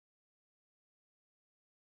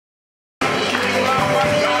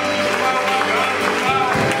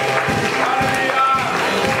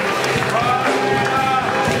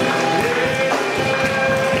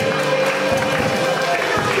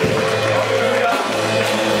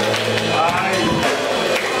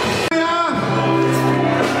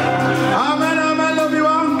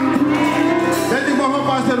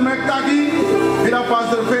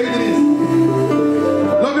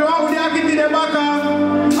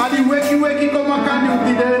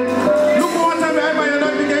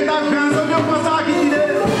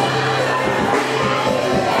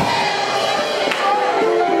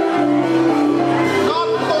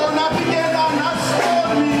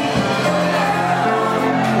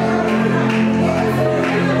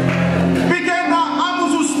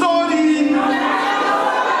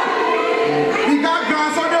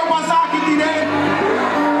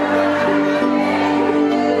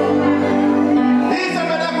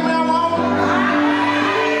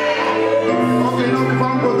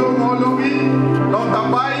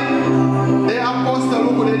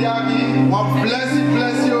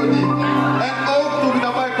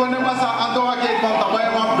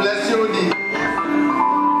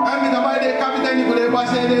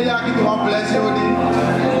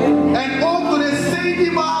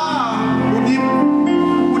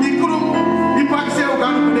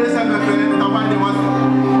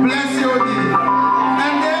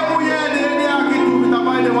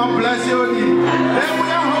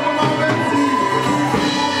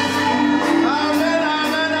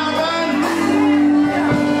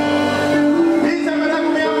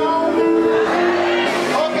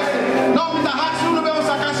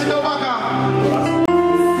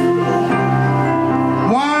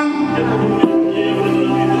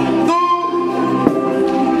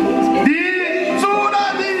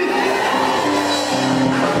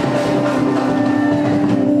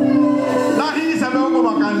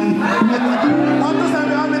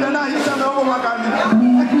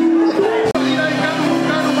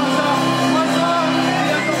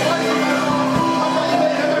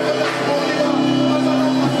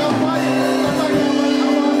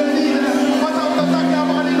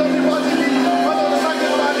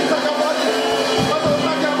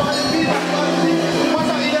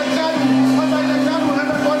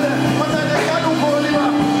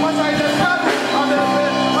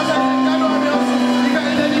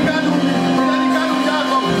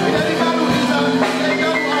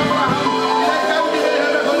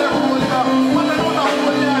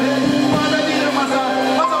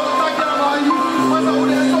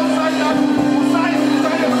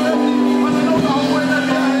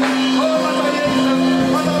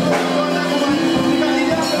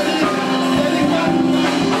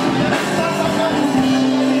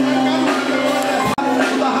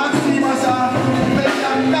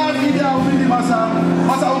masa,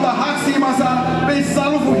 masa uta haksi masa, be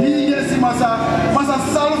salvo hiesi masa, masa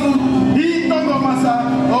salvo hitongo masa,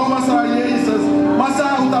 oh masa Jesus,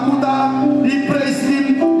 masa uta uta di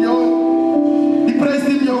prestin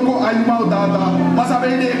yo ko ayuma data, masa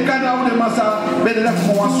be de cada um de masa, be de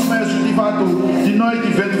como assume de fato, de noite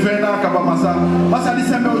vem na acaba masa, masa de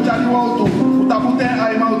SEMBE o jali alto, uta pute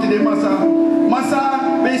ayuma de masa, masa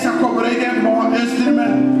be sa cobre que mo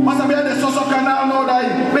instrument, masa be de soso canal no dai,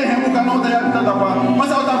 be hemu canal dai tata pa,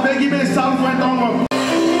 masa uta be be salvo então.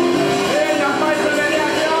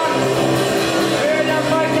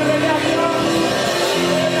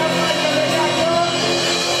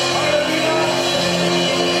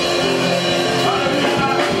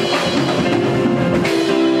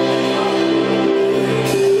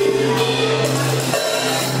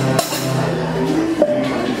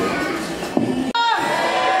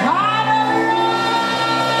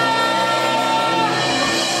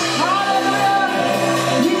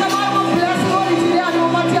 Hallelujah!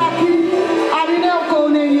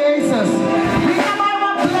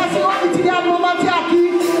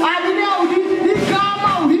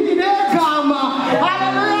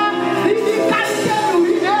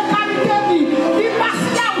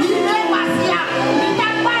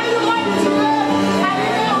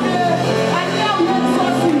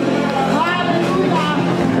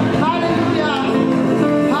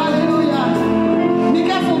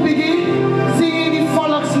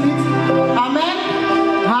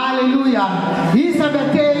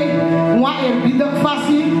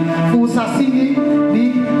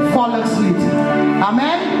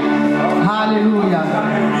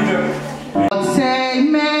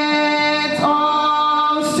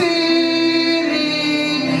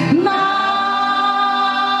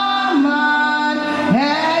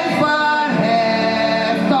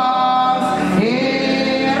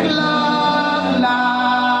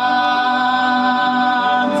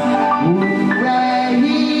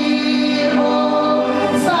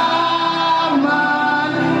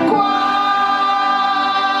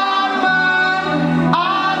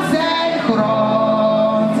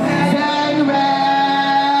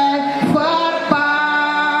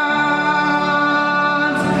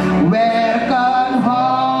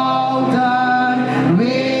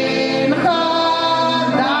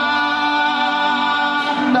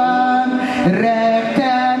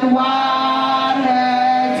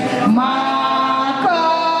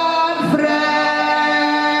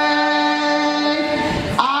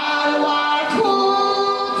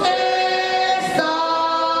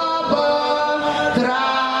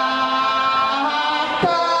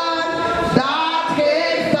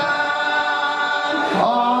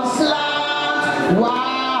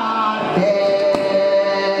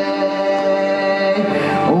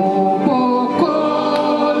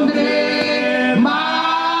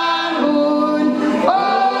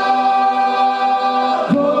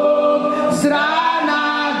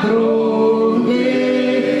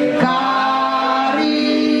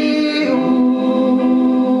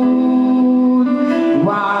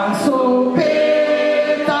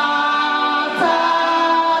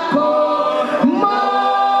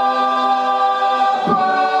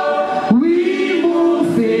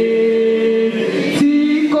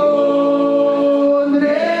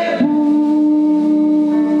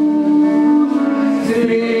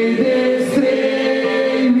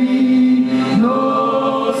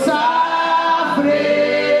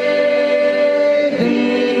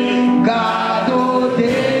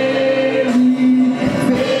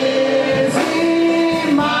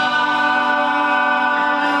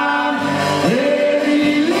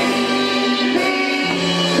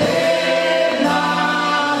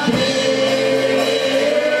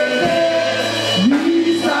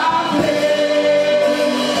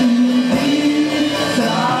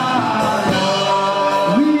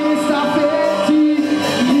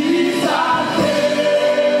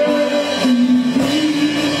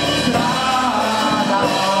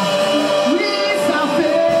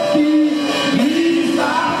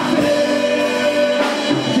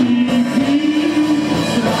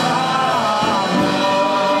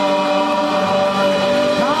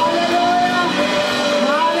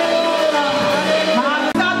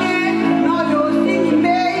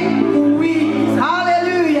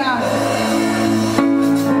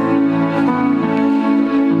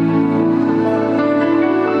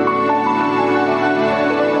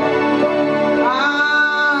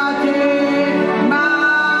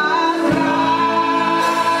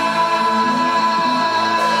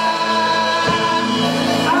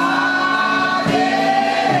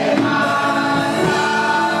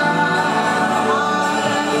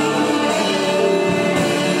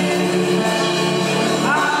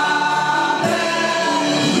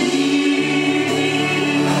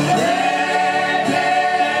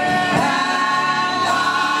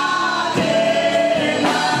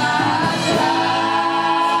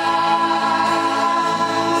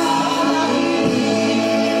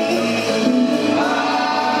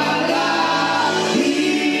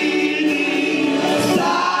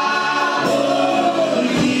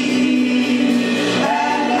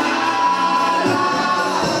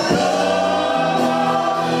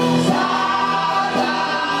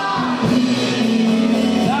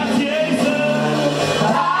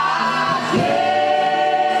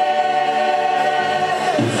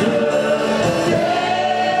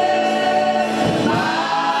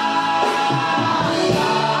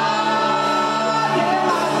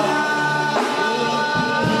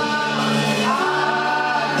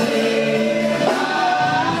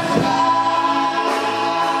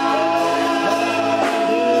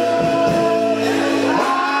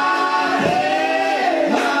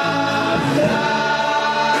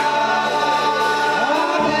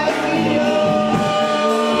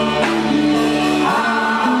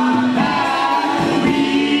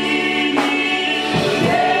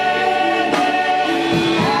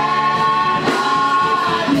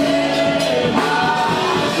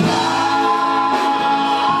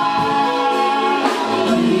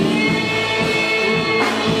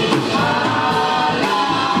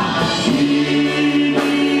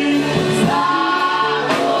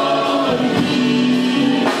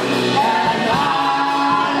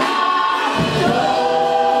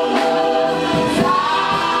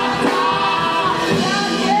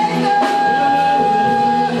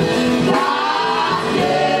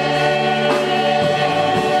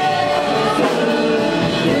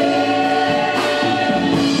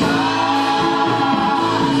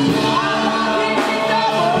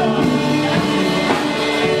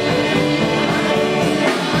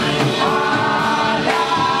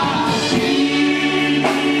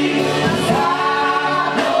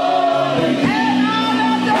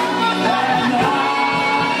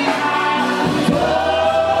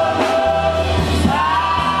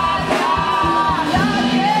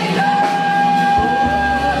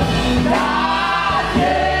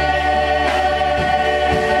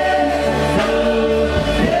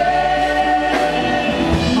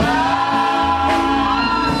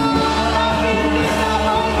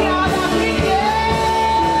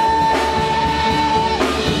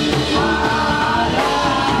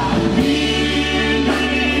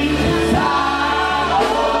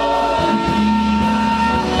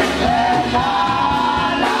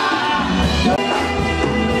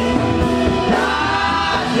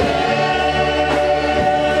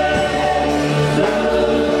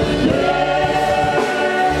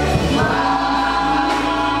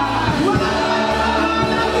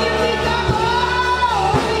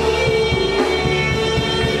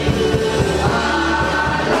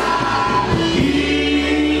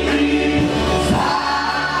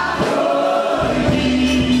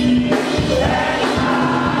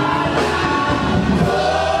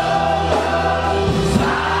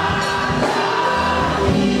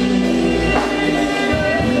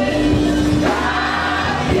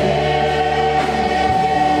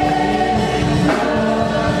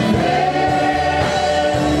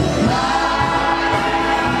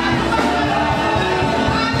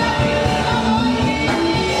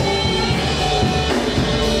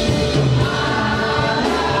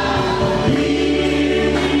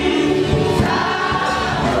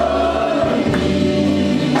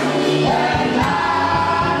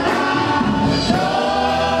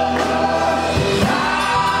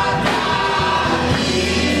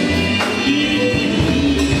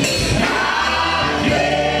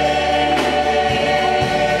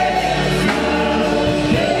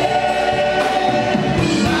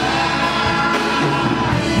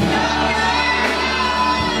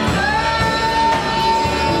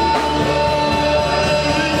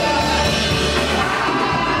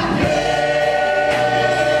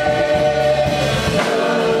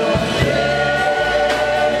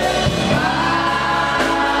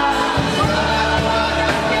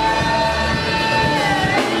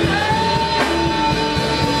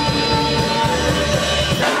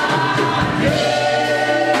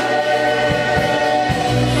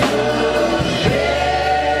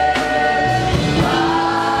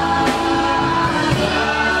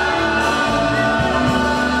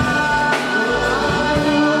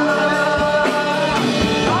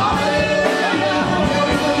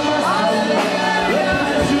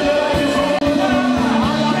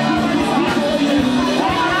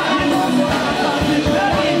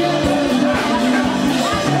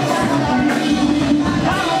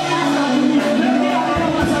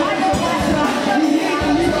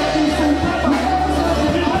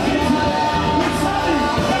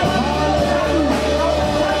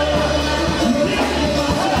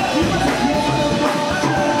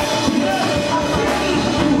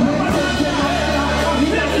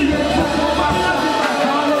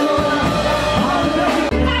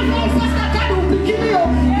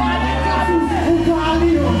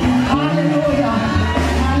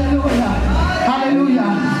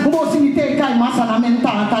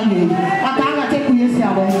 tantanye atanga te kuyesi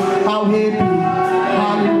abo au happy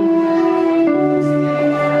hallelujah.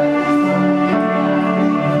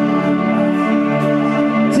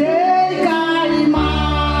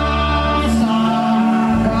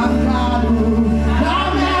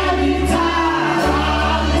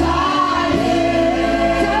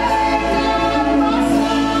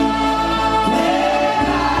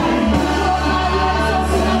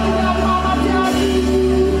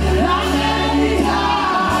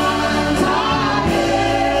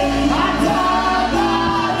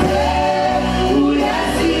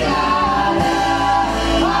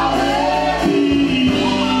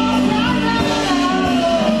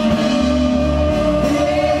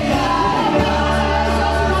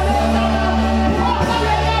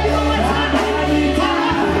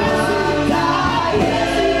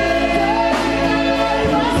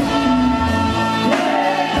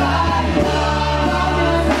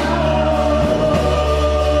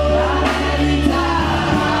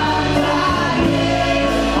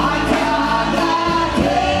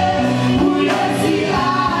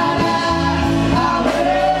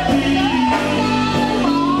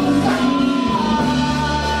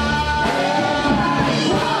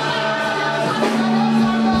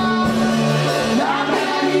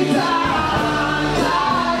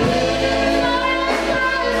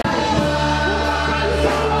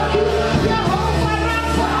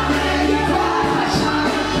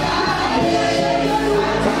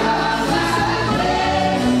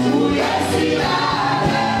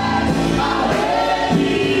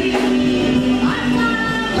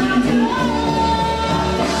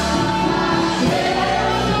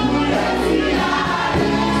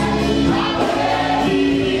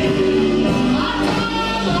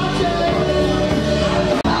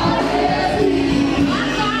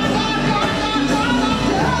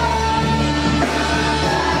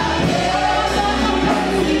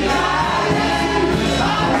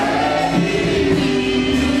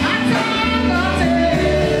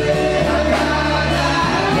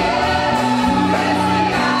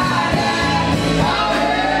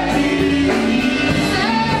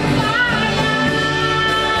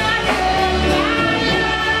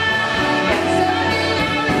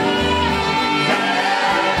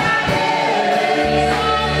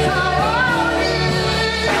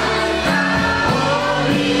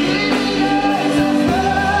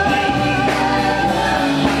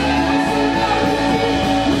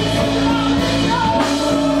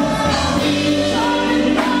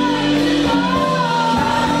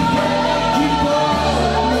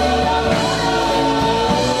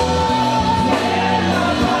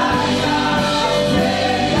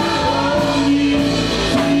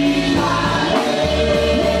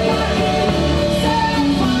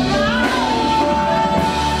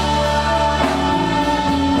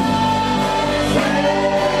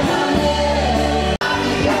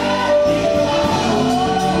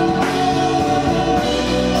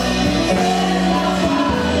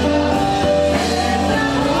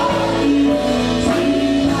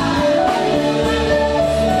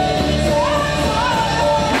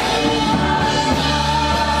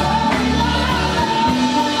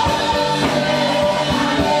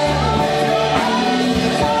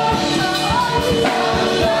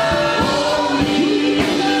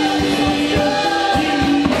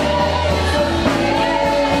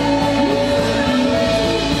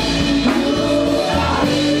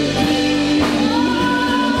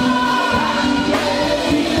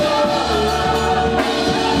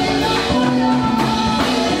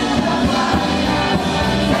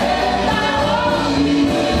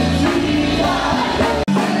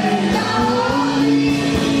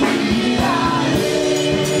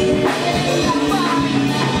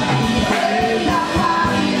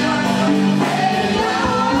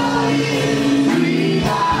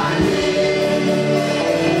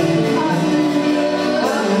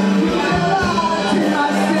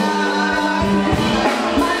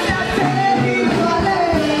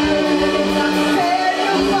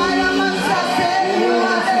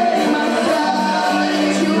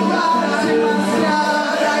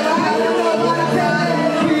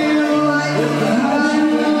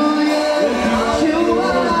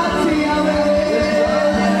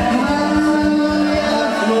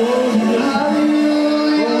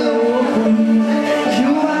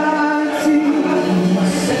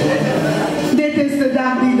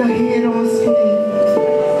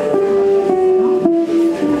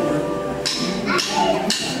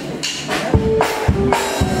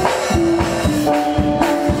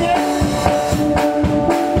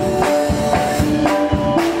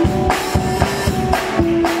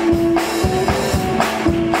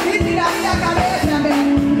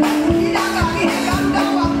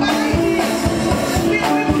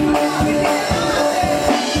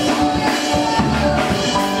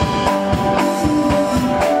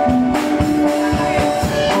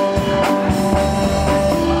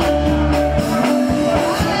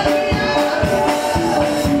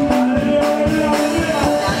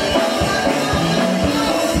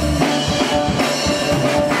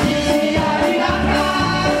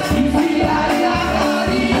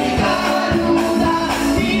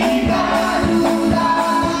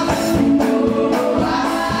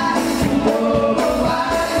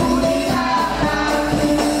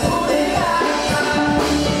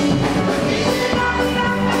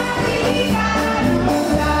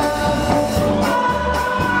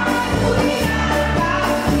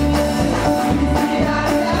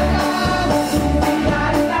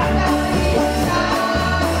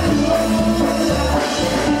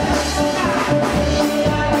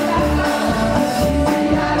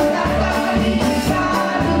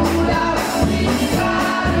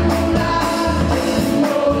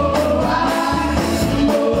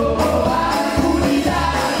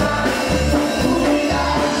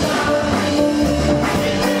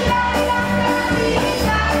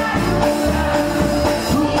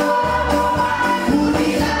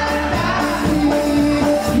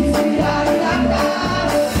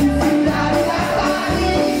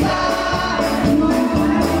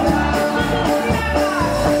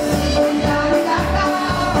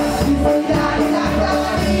 Bye.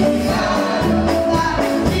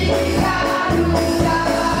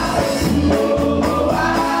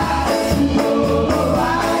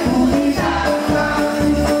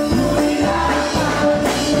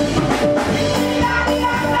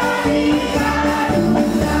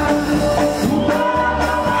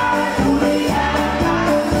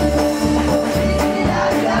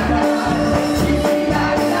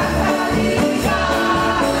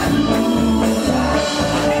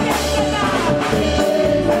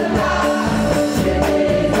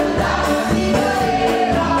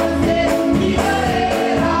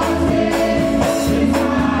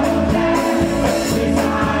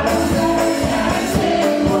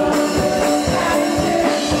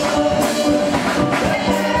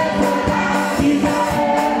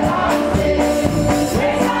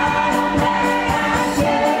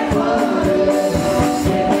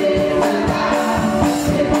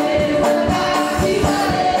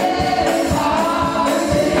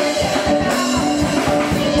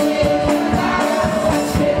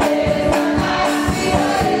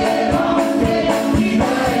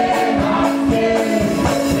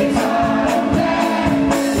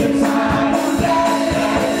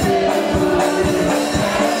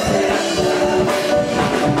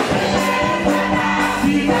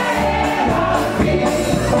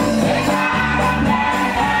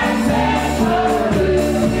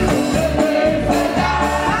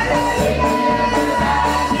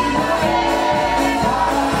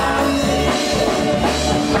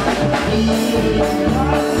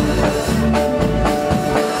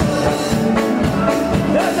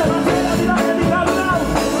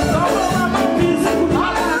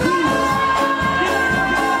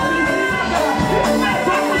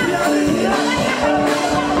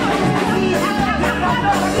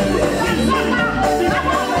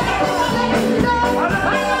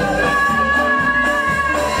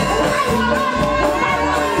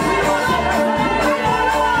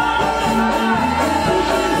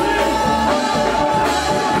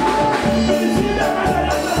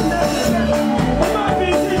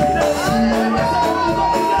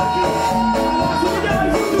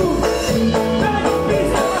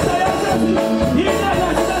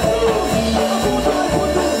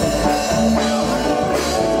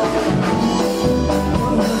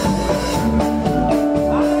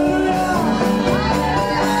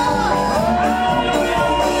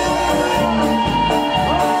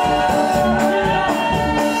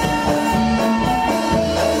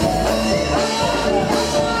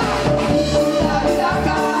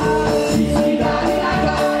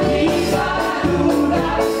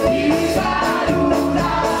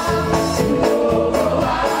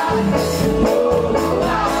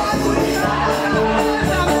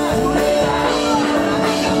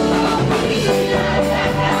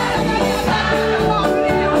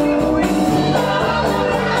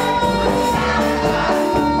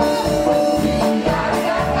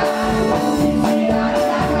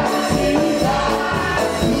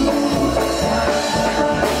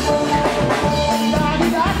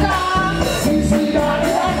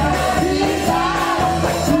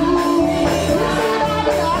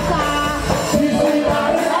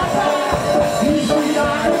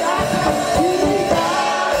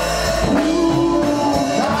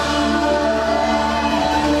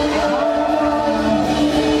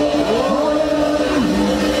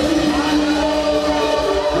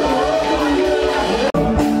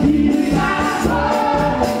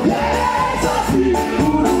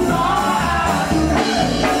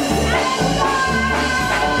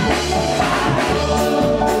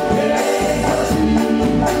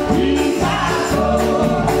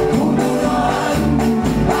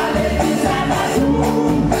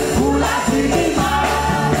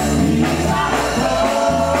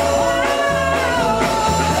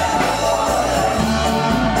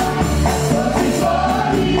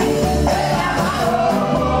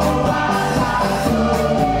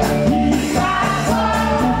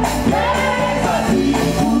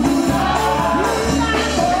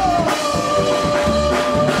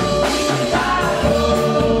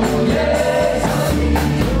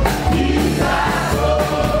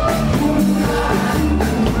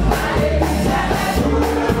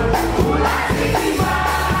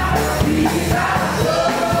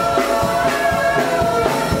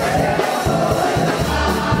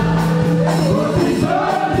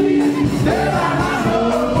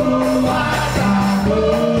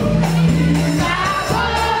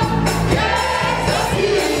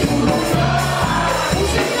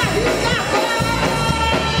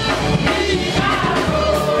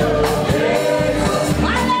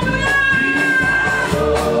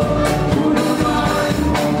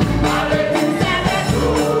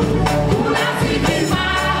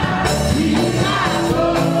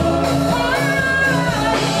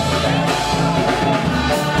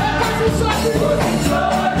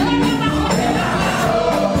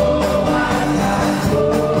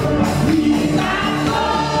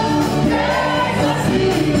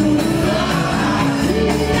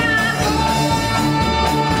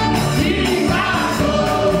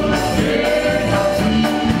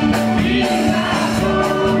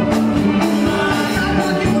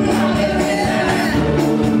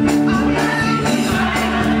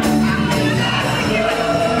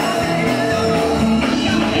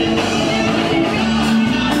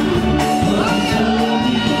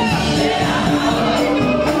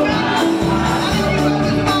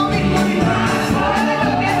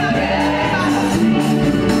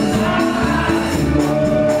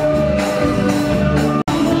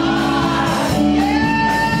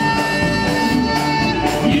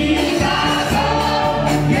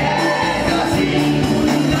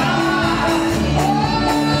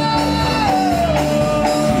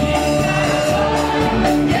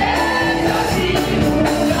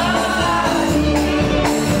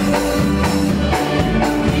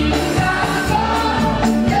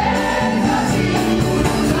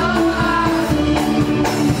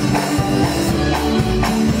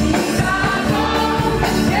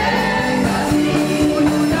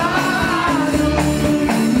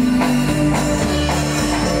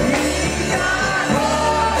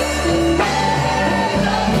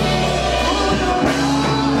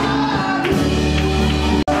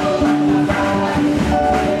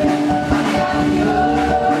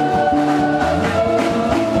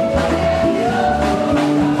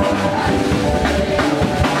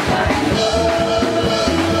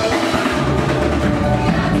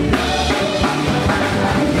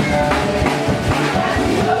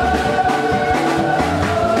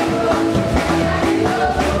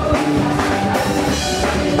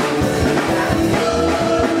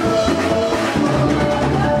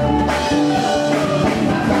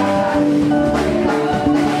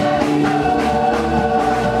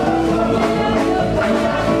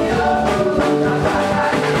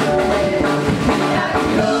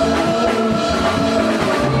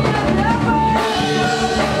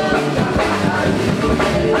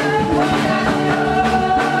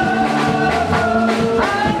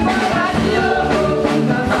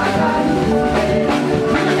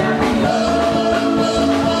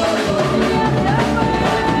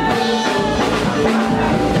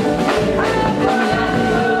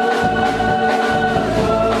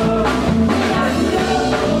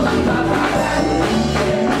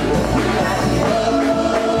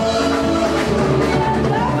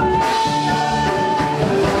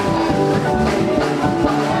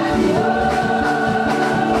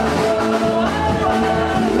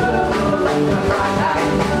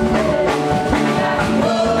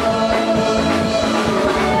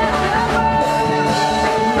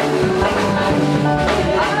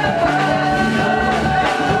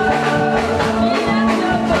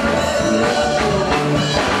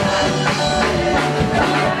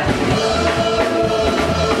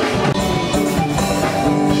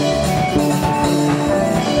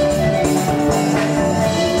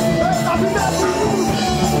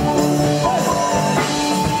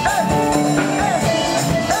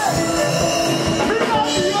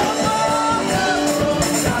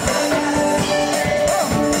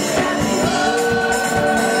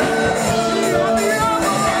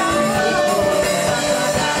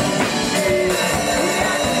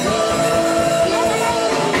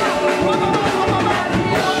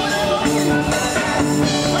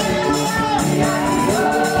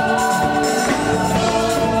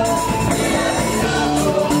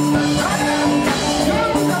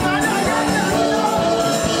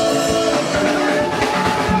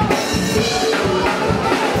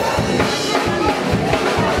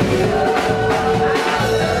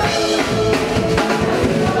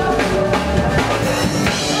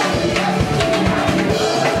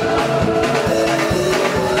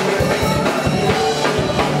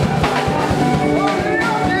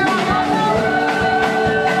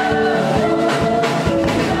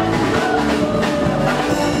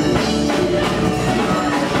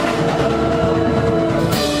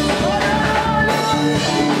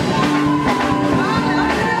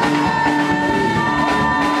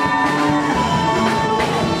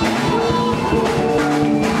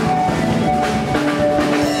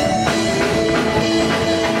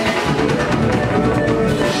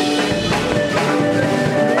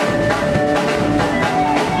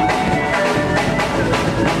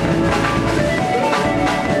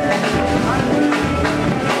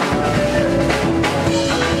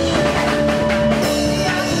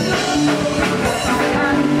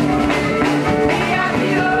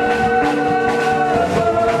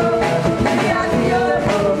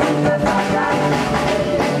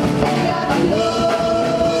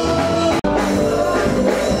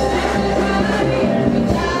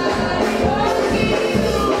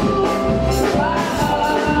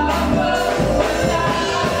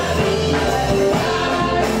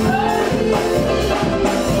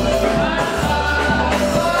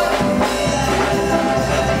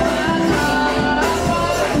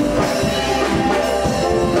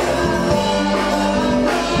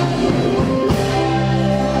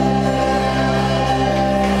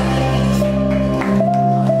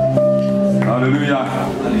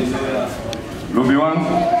 Lobiwan,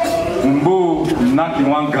 Mbo Naki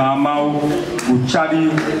wan Gamao, Uchadi,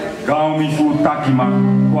 Gaumifu Takima,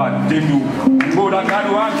 Kwa Dedu, Mbo da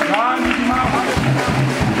GADU wan Gamima.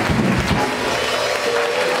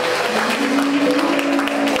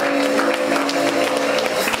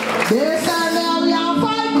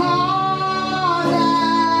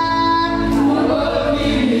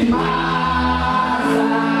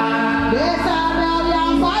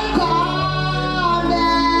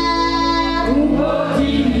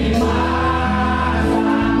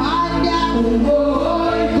 Oh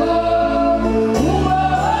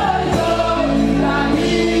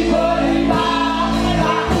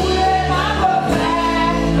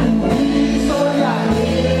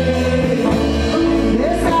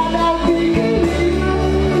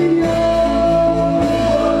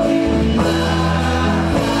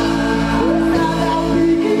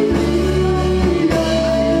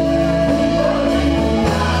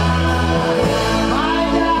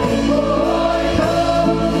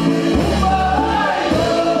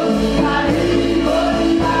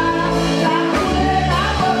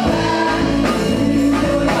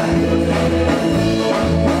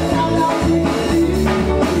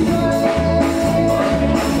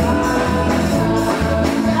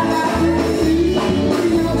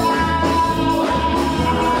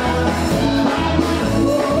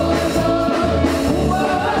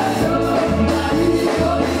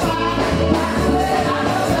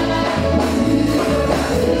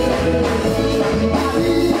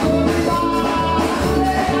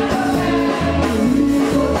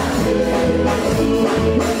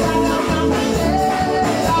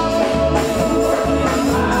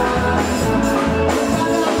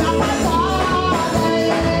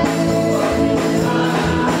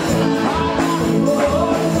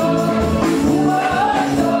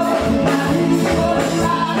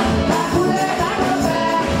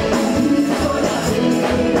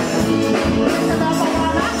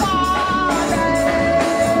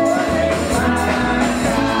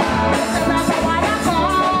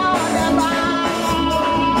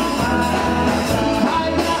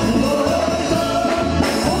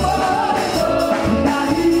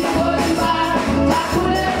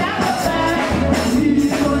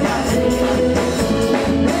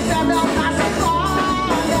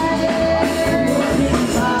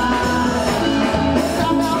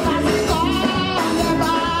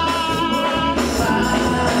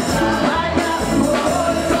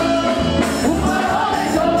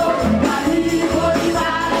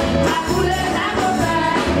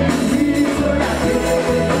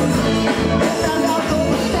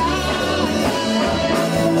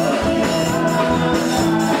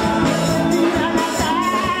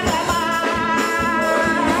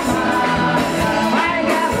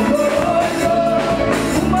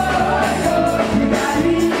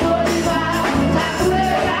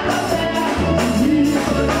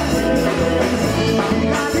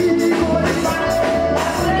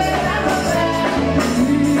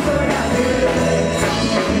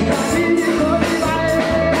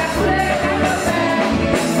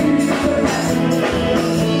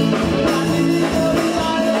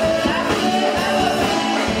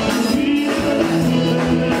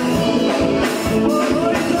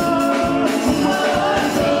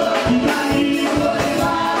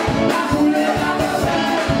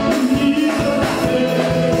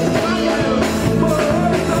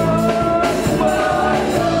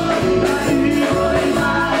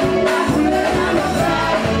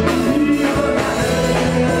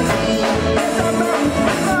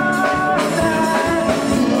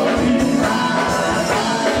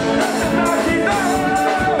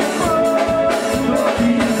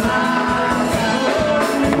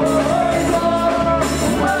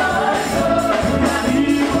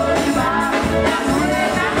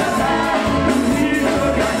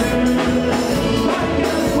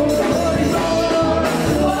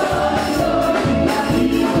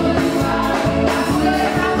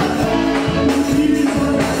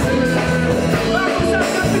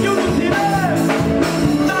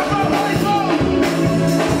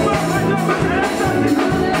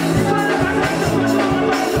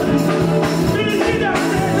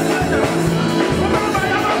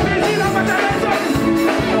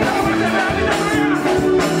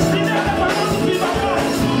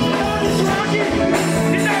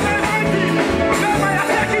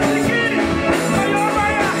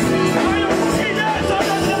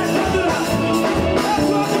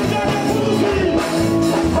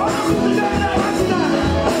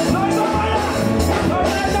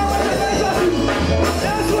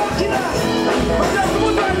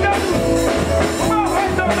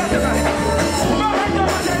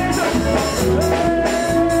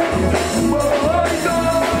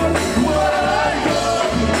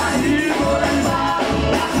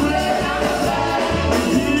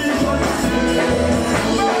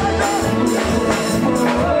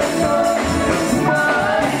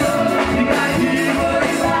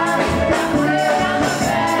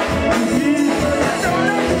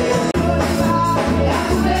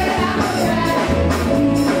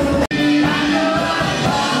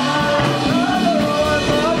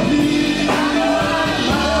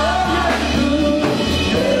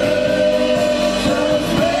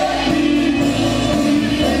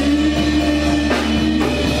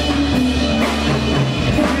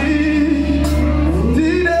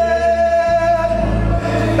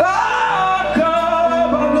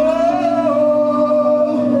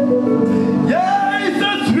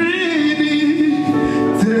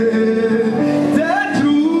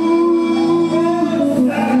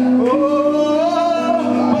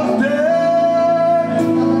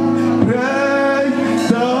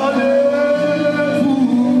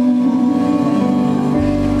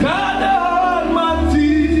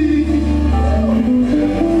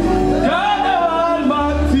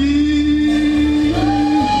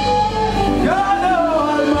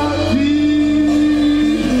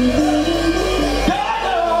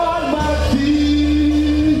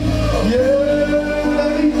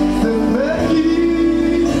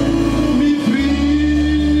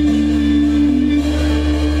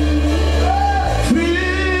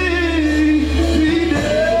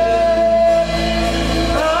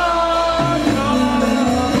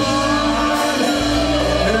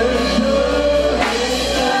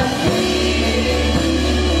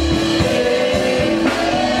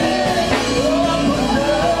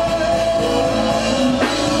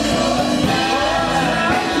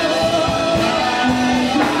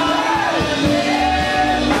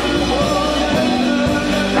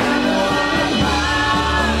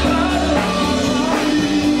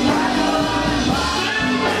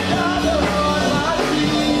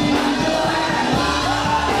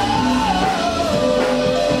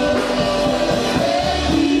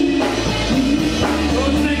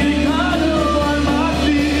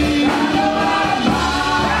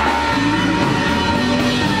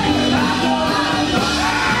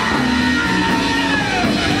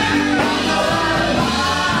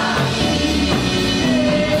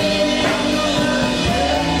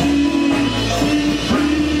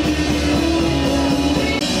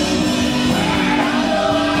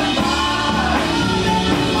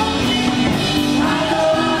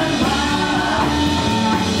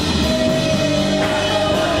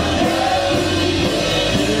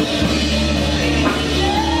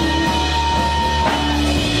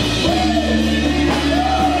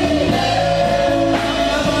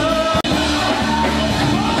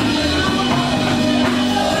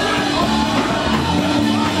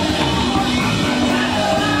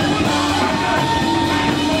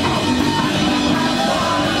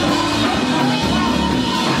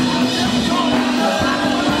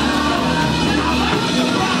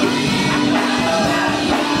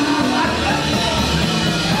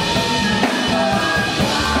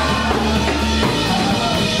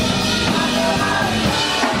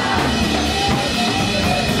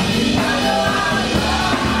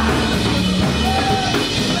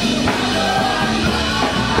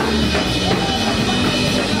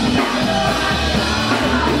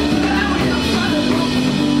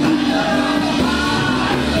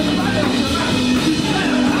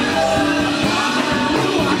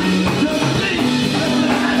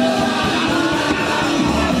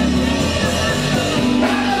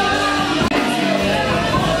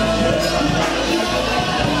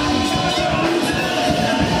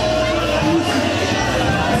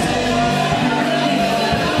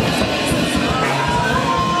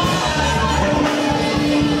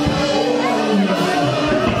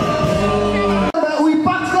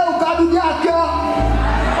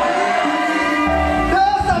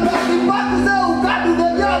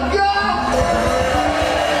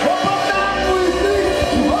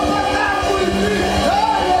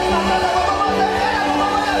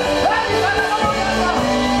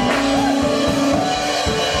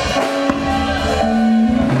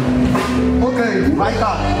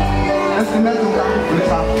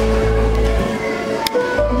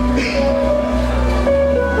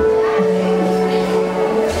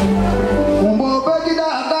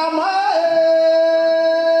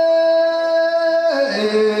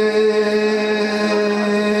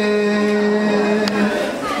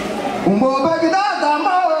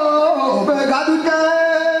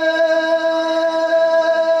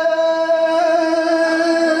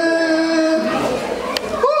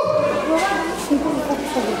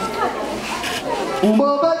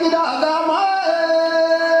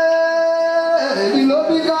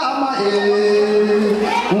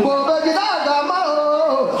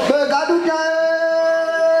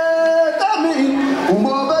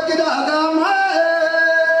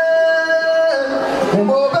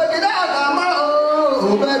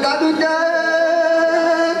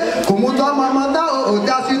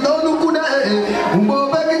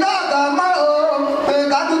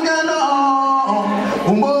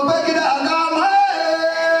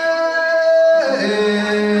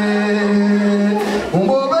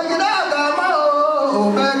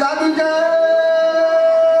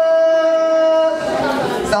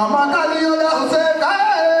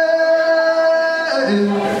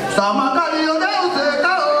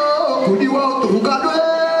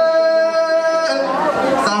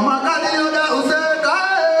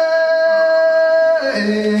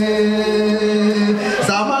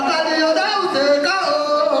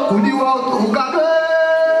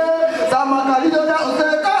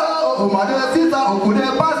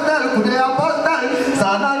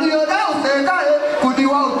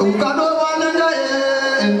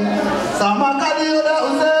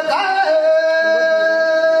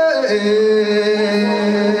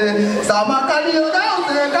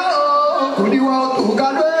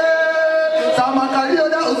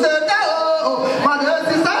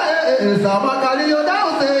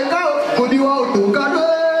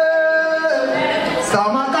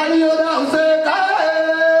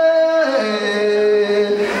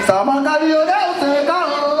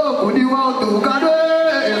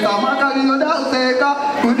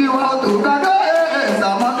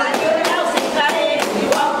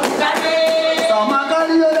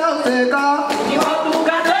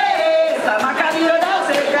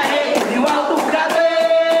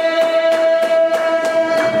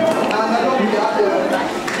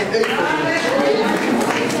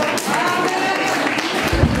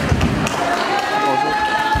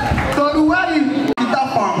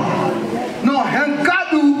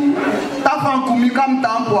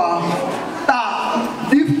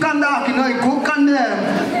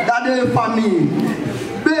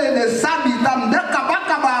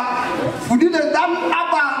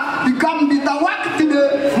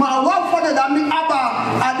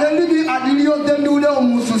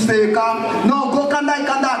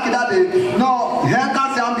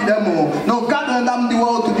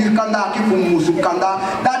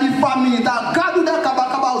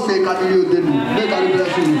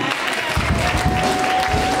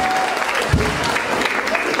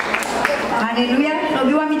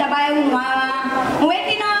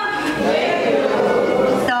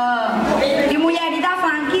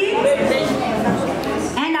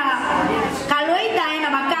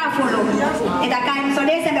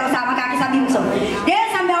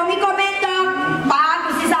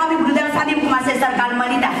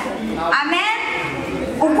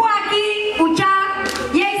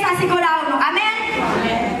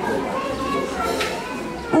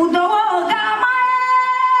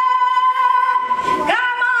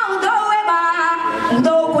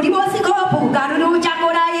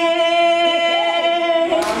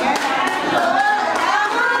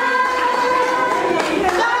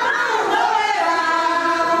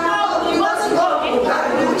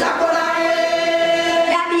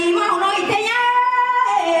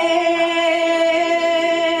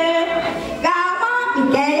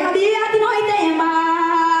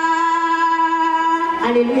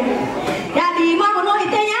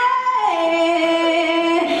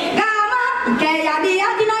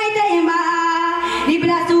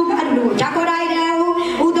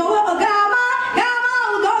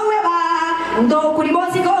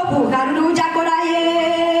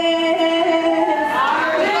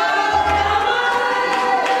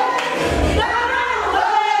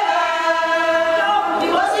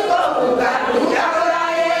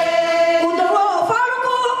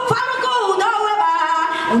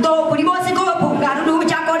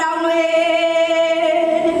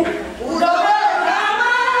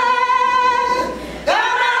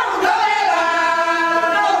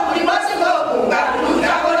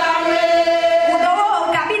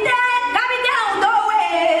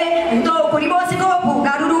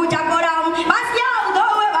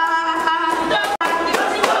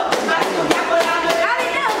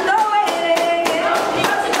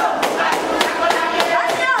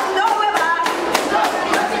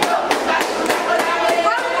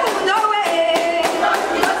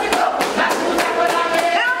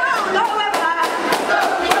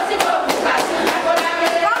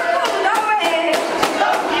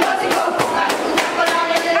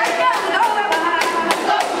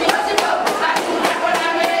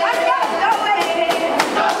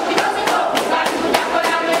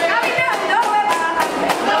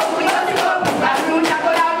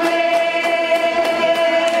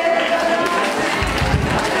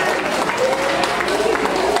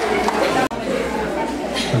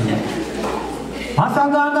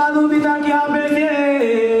gado vida que a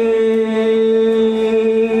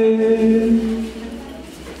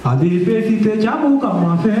bebê se te chamo como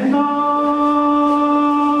a fena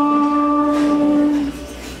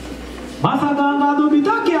mas a gado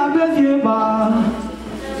vida que a bebê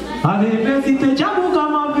a bebê se te chamo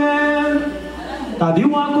como a fena tá de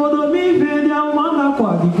uma coisa me vende a uma na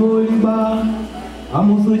quadra de golimba a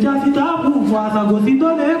moça já se tá por faça gostito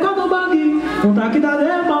de quando bagui tá aqui da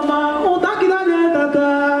de mamãe tá aqui da de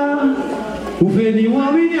tata o velhinho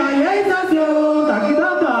a minha aí nasceu tá aqui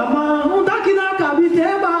da dama tá aqui da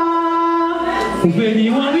cabeceira o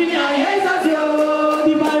velhinho a minha aí nasceu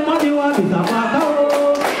de pai mãe o abisa pata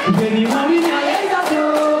o velhinho a minha aí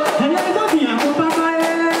nasceu ele é sozinha com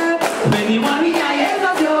papai o velhinho a minha aí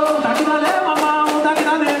nasceu tá aqui da de mamãe tá aqui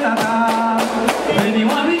da de tata o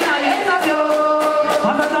velhinho a minha aí nasceu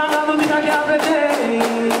mas tá dando me tá que aprender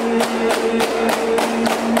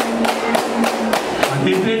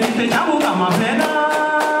te chamo como a pena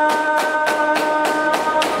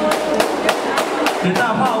te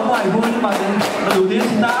tava o pai vou te bater eu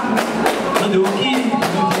disse tá eu deu aqui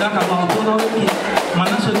eu dá cavalo todo aqui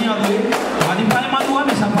mas não sou nem a doer mas de pai mas não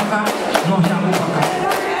me sapaca não chamo pra cá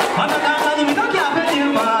mas tá dando me tá que a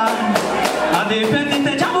pena a depende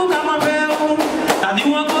te chamo como a pena tá de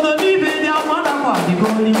uma coisa de vende a manda quase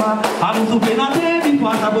colimba a não super na teve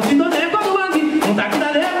passa você não nem quando aqui não tá aqui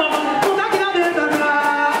da lema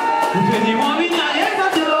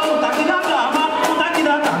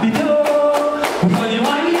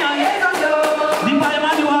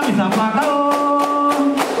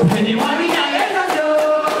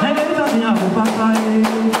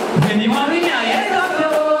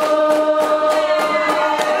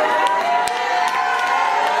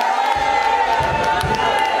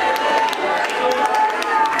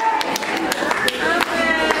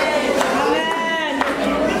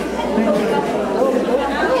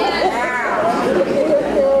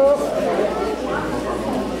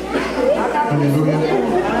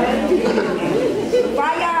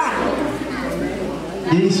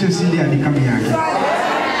Yesu sidi alikami yake.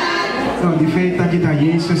 No, the faith that kita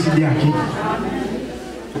Yesu sidi yake.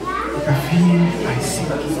 I feel I see.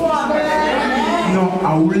 No,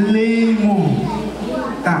 aulemo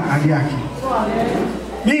ta aliaki.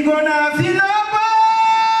 Mi gonna feel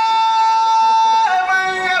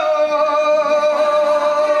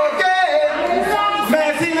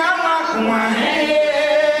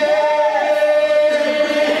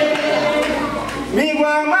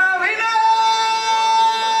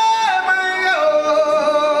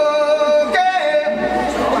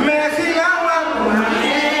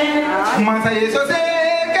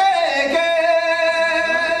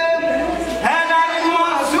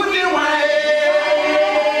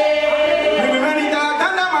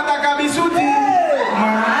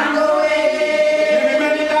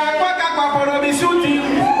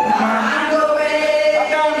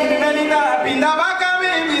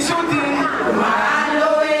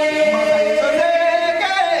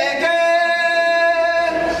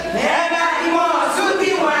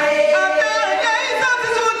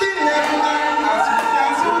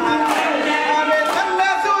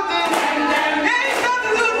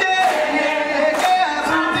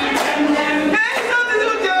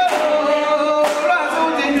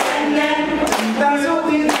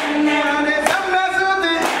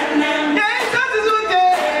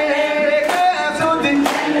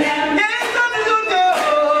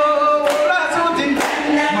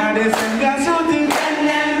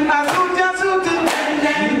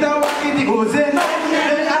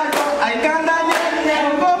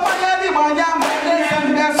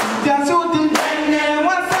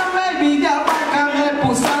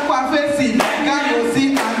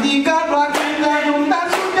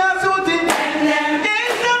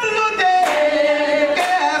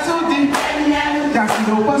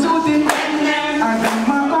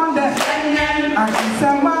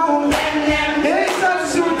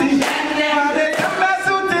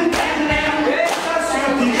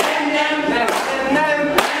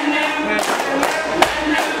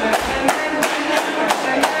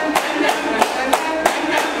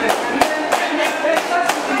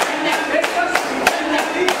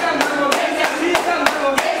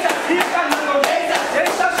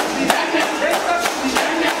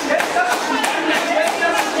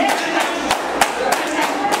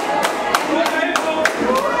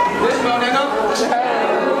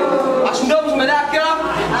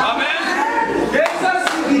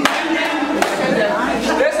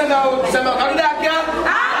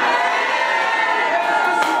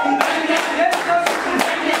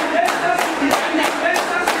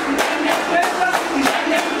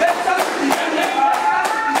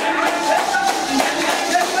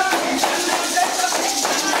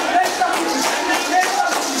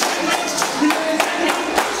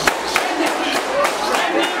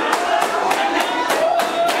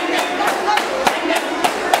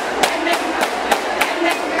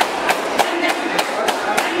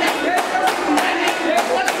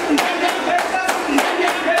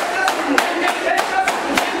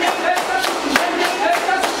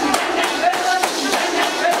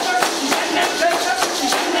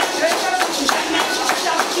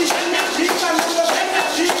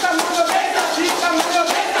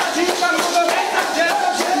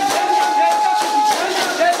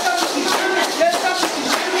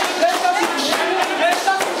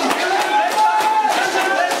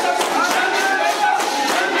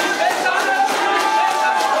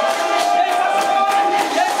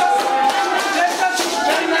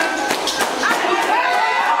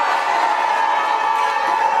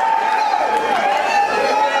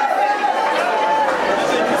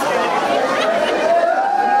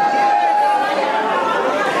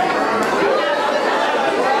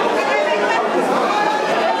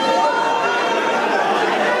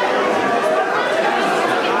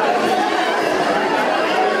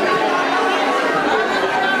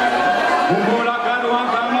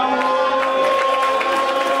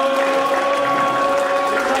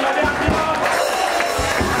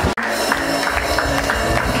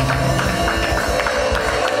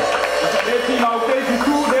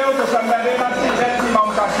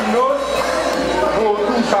Sassino, ou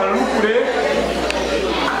tout ça loucré.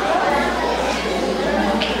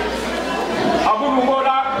 Abou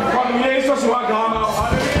Moumola, quand nous y sommes sur la grande.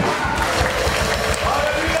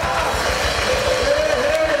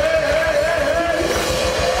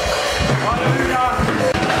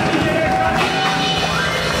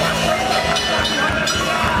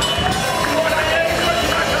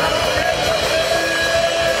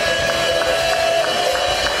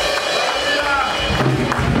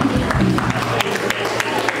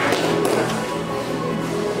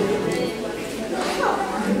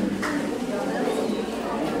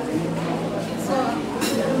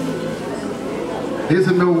 Esse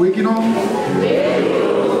é meu wiki, não?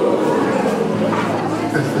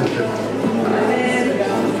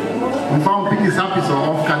 Não faz pique-sape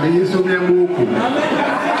só, cadê isso mesmo?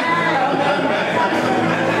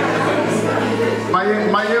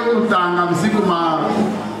 Mas eu tanga, me sigo uma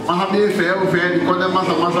rabia feio, quando é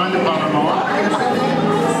massa de para nós.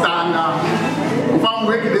 Tanga. Não faz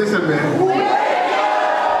wiki desse mesmo.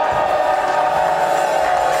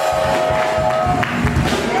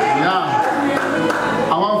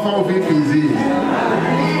 VPZ,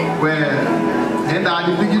 where and at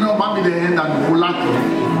the beginning of Mammy the end and Pulato,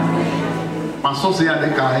 my social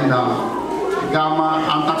deca and Gamma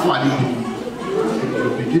Antaquality,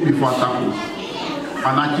 begin before Tapu,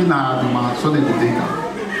 Anakina, my son in the deca.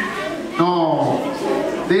 No,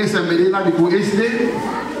 there's a Medina because it's there.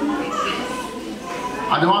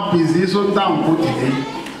 I don't want PZ down put today.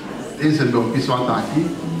 There's a dog piece of Taki.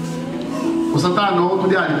 Osata no tu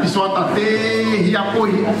dia di pisota te hi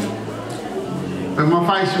apoi. Per ma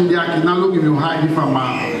fai su dia ki na logi mi hai di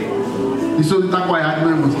fama. Iso di takwa ya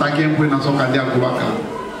me mo sta ke mpo na so ka dia kuwaka.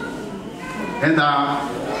 Enda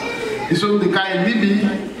iso di kai bibi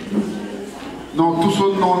no tu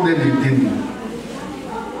so no de din.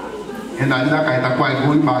 Enda ida kai takwa e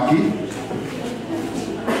goi baki.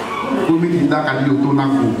 Ku mi ida ka di to na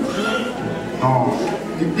ku. No,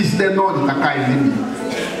 di piste no di takai bibi.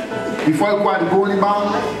 Before you quite go in bound,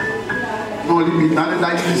 no limit, none of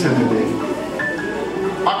that is in the day.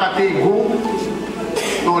 Pakate go,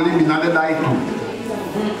 no limit, none of that too.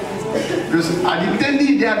 Because I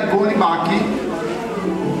intended that going back,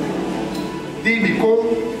 they become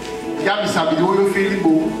Yabisabi, you feel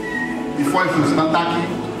go before you stand back,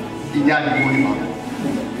 in the other going back.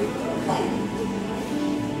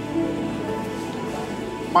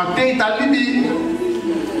 But take that limit.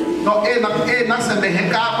 No, na SEMBE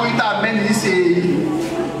heka kuita meni ise.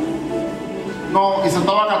 No, isa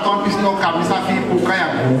tawaka tompis no kamisa fi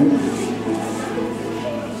pukaya go.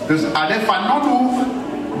 Dus ade fanodu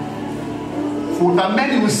futa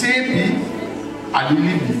meni usepi adi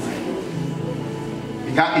libi.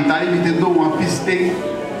 Ika itali bite do one piste.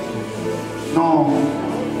 No,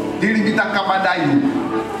 diri bita kabadayu.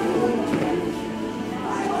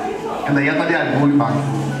 And the yata dia going back.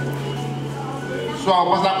 So I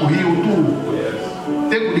was at Rio too.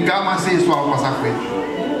 Take the gamma say so I was at it.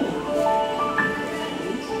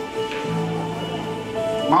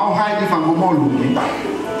 Now hide if I'm more looking.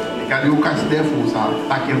 The GADU catch there for us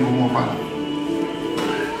attacking more fun.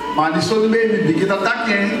 But the son baby begin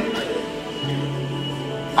attacking.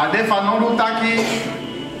 A defa non attacking.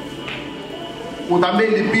 Would have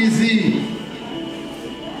made the busy.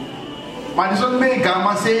 Mas isso me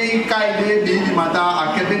gama sei cai de matar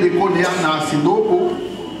a queda de colher na sidopo.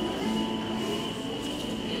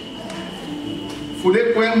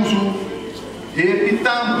 Fule coemos e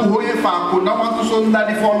pitam o roe faco não há tu da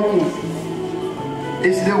de folo.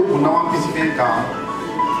 Esse deu o não há psificar.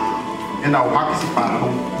 E não há que se parar.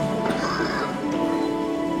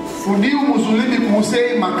 Fudiu o musulmano com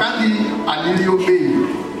sei macandi ali o bem.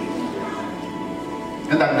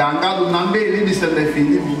 E da ganga do nambe ele disse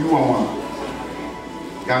defini biu a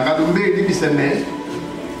Ganga do meio de SEMBE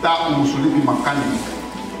tá o musulmano macani.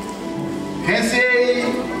 Rece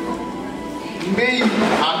meio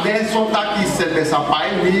a dessa tá que SEMBE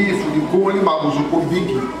sapai me fudi com ele babuzo com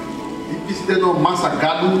big e piste no massa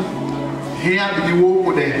GADU reabre de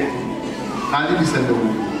ovo de ali de SEMBE.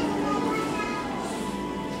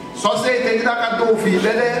 Só sei tem que dar cada filho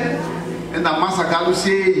dele e na massa GADU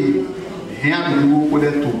sei reabre de ovo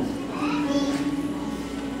de tu.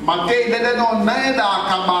 Matei dele não nada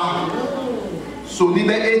acabar soni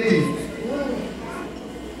de eti.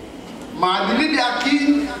 Mas ele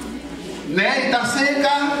aqui né está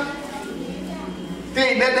seca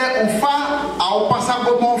tem dele o fa ao passar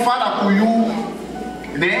como fa da cuiu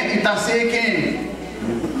né está seca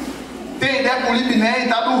tem dele o libi né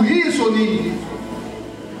está do rio soni.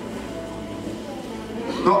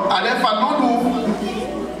 Então a lefa não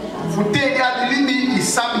do futei de libi e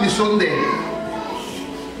sabe de sonde.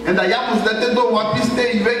 En dat jammer dat het door wat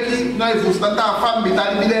piste in weki, nou je voelt dat van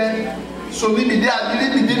bitali bide, zo niet bide,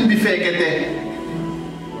 die bide bifekete.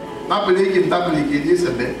 Maar beleken dat beleken die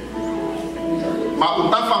SEMBE. Maar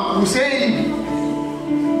op dat van kusei,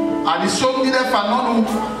 adi som die van nonu,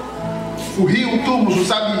 fuhi utu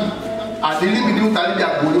mususabi, adi libi di utali di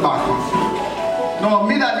akuli ba. No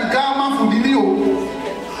mida di kama fudili o.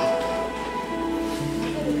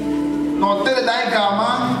 No tele dai kama,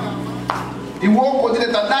 iwo ko di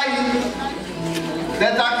leta dai.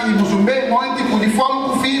 Leta ki musumbe mointi ku di folu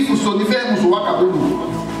ku fi fu so di fe musuwaka bulu.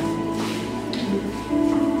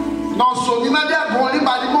 No so ni na dia go li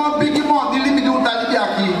ba di mo bigi mo di libi di utali di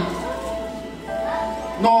aki.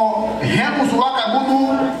 No hemu suwaka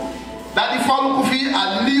bulu da di folu ku fi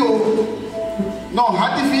adlio. No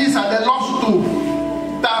hati fi sa de lost to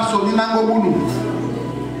ta so ni nango bulu.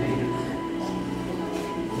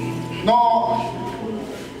 No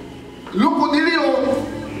luku dilio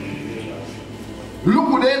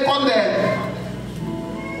luku de konde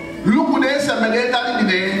luku de SEMBE de talibi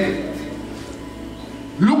de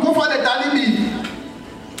luku fa de talibi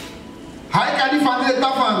hay kadi fa de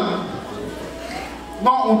tafan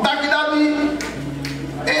no utakidami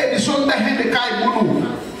e di son de hende kai bulu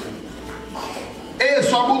e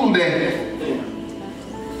so bulu de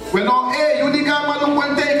bueno e unika malu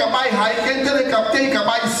kwente ka bai hay kente ka te ka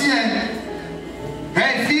bai sien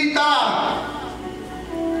hey fita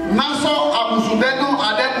naso amusudeno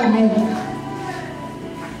adebulu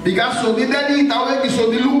bigaso di dedi tawe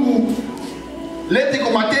biso di luku leti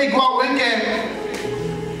ko mate igwa wenke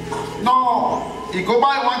no ikoba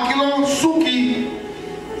 1 kilo suki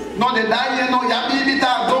no de daye no ya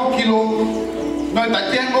bibita 2 kilo no ta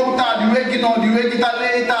tengo ta diwegi ta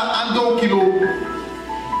leta an 2 kilo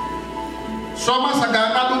soma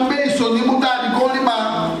saganga dumbe so ni muta di koliba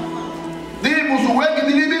di musuwegi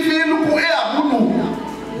di libi fi luku e abunu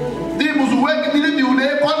di musuwegi di libi ude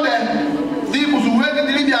konde di musuwegi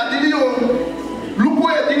di libi adilio luku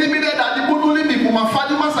e di libi de da di bunu libi kuma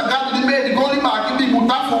fadi masaganga di me di koliba ki di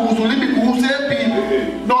mutafo musu libi ku sepi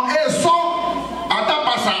no e so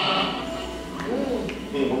atapasa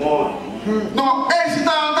no e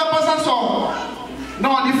sita atapasa so no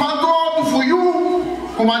di fanto tu fuyu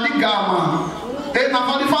kuma di gama e na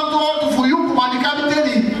fa di fanto tu fuyu kuma di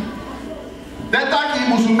kabiteli deta ki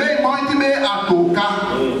musumbe mointi be atoka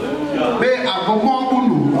be agomo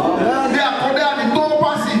bulu be akode ani to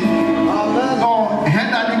pasi no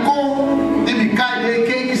henda di ko di bi kai de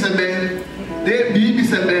ke ki SEMBE de bi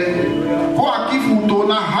SEMBE ko akifu to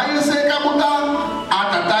na haye se kabuta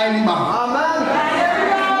atata ilima amen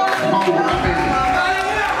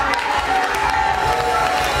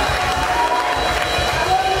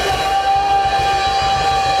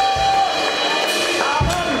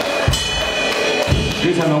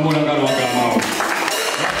Esa no mula karo agama.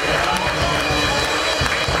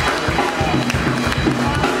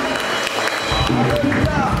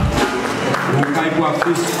 Bukai ku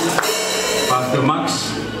afis Pastor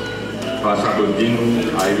Max, Pastor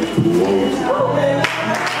Deel, ai wow.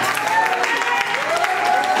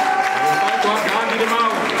 Bukai ku agama di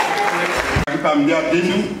mau. Kita mdia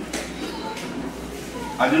denu.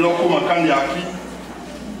 Adiloko makandi aki.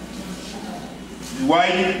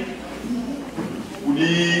 Diwai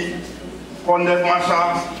udi konde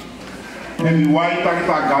masa emi wai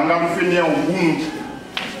takita ganga fene ogunu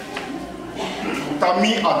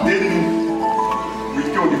utami adenu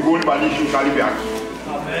wiki odi gol bali shu kalibi aki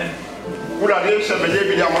amen kula de SEMBE de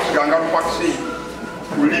bi amos ganga paksi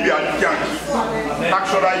ulibi adikan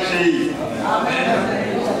taksora isi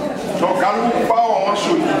amen so galu pa o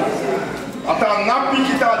masoni ata napi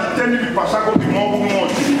kita di teni bi pasako bi mo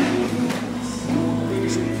moti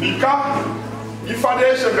bika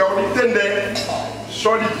ifade SEMBE oditende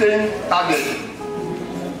soliten tade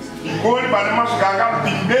igol banamas ganga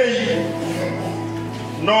bimbei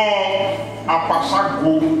no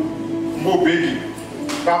apasago mbobegi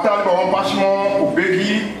katal ba on passement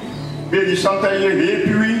obegi beli santaye et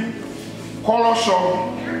puis koloso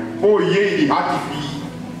o ye di atifi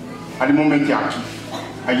ali moment yaki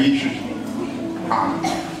ayi chuti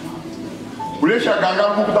amen bulesha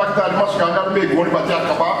ganga bu dakta mas ganga be goni batia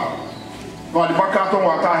kaba no ali bakato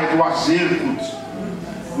wata he wa zerkut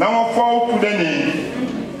na mo fo ku deni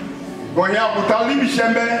go ya butali bi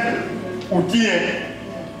SEMBE utie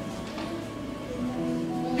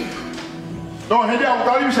no he dia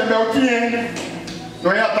butali bi SEMBE utie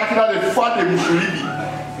no ya takira le fa de musulibi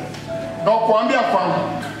no ko ambia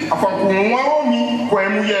afan ku nwa omi ko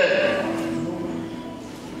emuye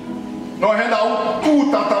no he da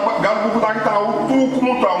tu tata gabu takita tu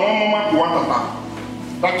kumuto awon mama ko tata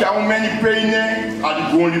taki awon meni peine adi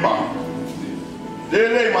gon liba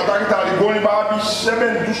Lele matakita li goni ba bi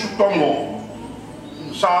 7 dusu tongo.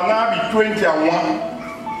 Sana bi 20 a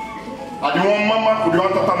 1. Adi won mama ku di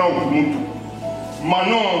won tata na okumuntu.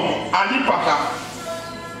 Mano ali paka.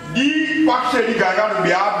 Di pakse di ganga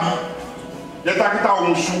bi abi. Ya takita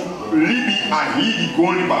onsu libi ahi di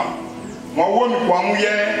goni ba. Mo wo mi kwa mu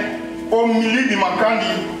ye o mili di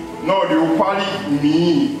makandi no di upali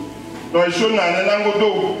mi. No iso na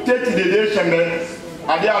nangodo teti de sembe.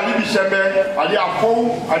 Ade alibi sembe, ade afou,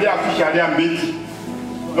 ade afishi, ade ambeti.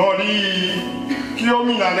 No di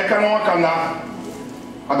kiyomi na nekano wakanda.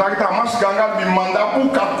 Adakita mas ganga bi manda pu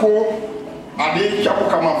kako ade chapu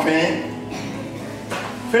kama fe.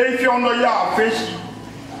 Fe fiondo ya feshi.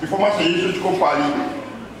 Before mas yesu chiko pali.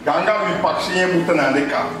 Ganga bi paksiye buta na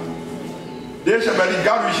deka. Desha bali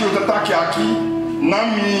gadu ishi utataki aki na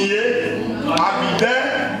miye abide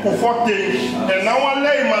kufote e na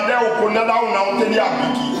wale imade okonda da una oteli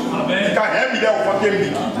abiki ka hebi de ofote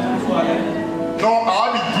mbiki no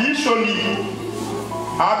abi gishoni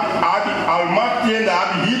abi almati na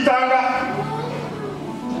abi hitanga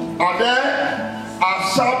ade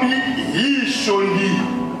asabi hishoni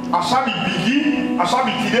asabi bigi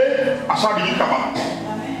asabi tide asabi likaba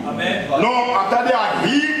no atade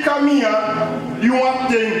ahi kamia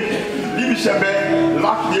iwate libi sebe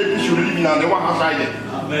laki de pishu libi na ne wa hasaide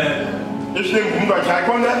Ishe mkumdu wa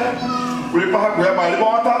chaikonde kulipa haku ya bali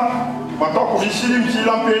bawata matoko visili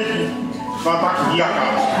mchila mpeji mataki hiyaka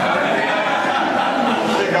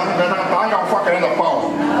Ishe gazi bena katanga ufaka nenda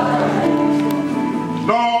pao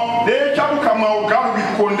No, de chabu kama ugaru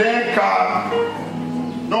bikondeka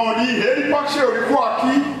No, di heri pakse ulikuwa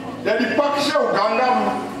aki Yadi pakse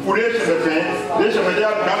ugangaru kureshe defen Deshe medea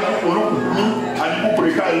gangi uluku kumi Adibu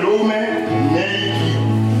kurika lome neiki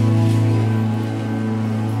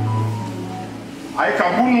Ay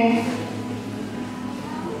kabunu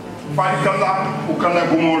farikanda ukanda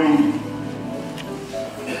gumolu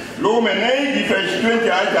lo menei di fes 20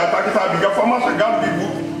 ay atakita biga fama sa gabi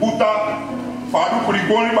buta fadu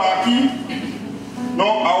kurigoni baki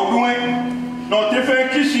no auduen no tefe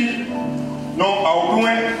kisi no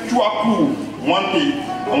auduen tuaku wante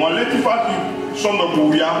on leti fati sondo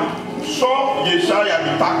buya so yesaya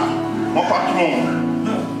bitaki mo patron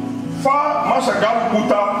fa masa gabi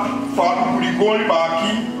buta fa kurigoni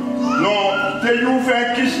baki no te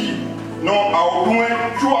yuve kisi no auduen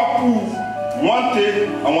tuaku wante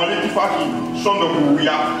amwale tifaki sondo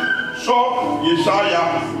kuya so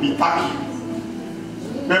yesaya bitaki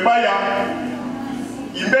bebaya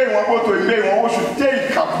imbe waboto imbe wawosu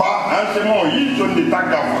te kaba ansemo yizo de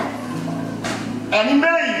tagafa animbe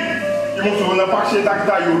imuso na pakse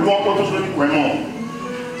takta yo lo ko so ni kwemo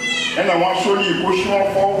ena wa so ni ko shi won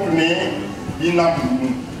fo ni ina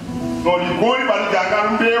bu no li goli ba ni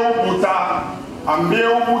ganga mbe obuta ambe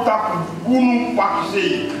obuta bunu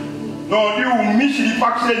pakse no di umisi di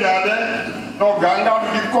pakse nade no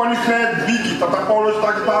ganga di koni fe bigi tata polo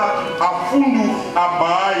stakita afundu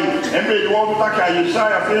abai embe di wodu taka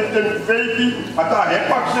yesaya fe feki ata he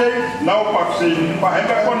pakse na o pakse pa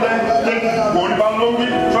embe konde ten goli ba longi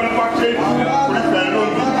son pakse kuri fe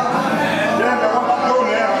longi embe wa do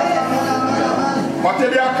ne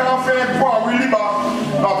materia ka fe kwa wiliba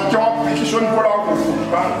na te chwa pikison ko la ko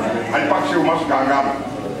ba ai pakse o mas ganga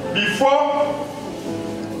before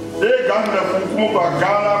ganga fukumu kwa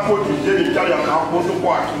gana ko tije ni kaya na ko to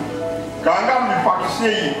kwa ki ganga mi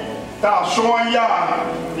pakisei ta soya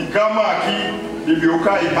ni kama ki ni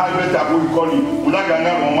bioka i Albert Abu Koli una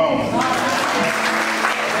ganga mama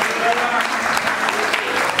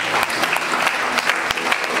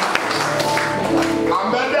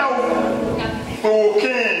ambeda o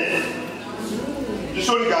okay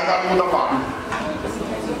isoni ganga ko ta pa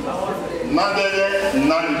Nadele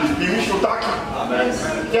nani bimishutaki. Amen.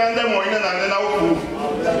 Kende moine nane na uku.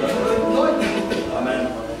 Amen.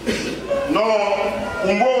 No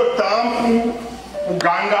umbo tampu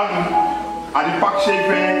uganga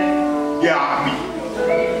alipaksepe ya abi.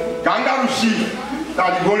 Ganga rushi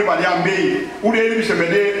ta di goli bali ambe. Ude eli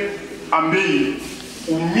semede ambe.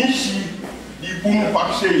 Umishi di bumu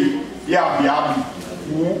pakse ya abi abi.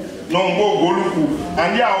 Nombo goluku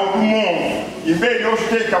andi a odumo imbe yo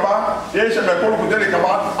ste kaba e se be koluku tele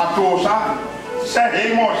kaba atosa se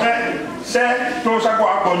hemo se tosa ko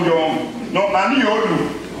akonjo no nani yodu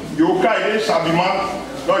yo ka ile sabima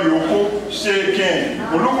no yoko se ken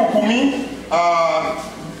oluku kumi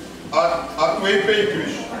a tuepe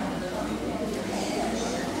plus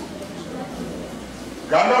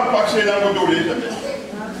ganda pakse na go dole se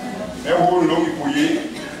e ho lo mi kuye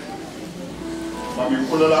Mami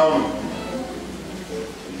kula lawan.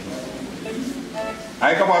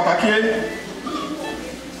 Ay ka batake.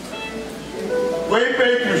 Wei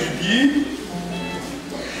Petrus die,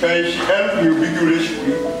 page 11 nieuw bigulisch.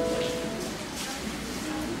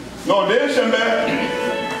 Nou, deze me,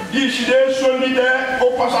 die is de zonde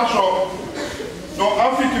op passation. Nou,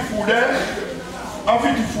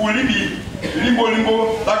 afitifulibi,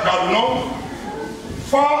 limbo, da gadno.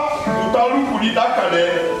 Fa, utalu kuli da kade,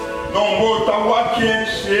 non bo tawakien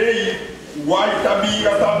SEI, wai tabi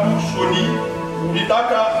gatabu soni,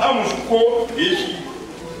 ulitaka amusko eshi.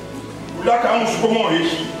 Ulaka amusko mo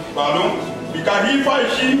eshi, pardon. Bikahifa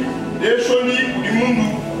eshi, de soni ulimundu,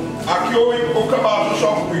 akio okaba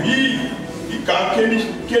soso kuhi, ikankeni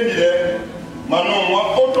kenile, manon wa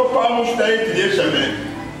otopa mustaiti de seme.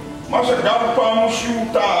 Masa gabu pa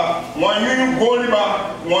mushuta, mwanyunyu goliba,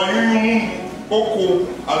 mwanyunyu mundu. Oko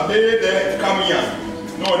abede kamia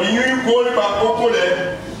no di nyu gol ba oko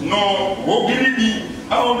le no ogilibi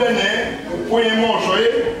aondene poye mo soye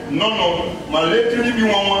no ma letri bi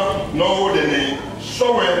wonwa no odene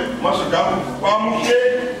sowe masaka pa mushe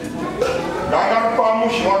gaga pa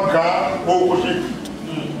mushe wa ga oko se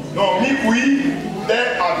no mi kui de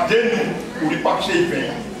adenu uri pakse ife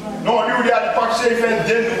no di uri pakse ife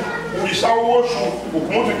denu uri sawosu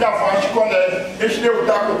okumoto ja fa chikole esle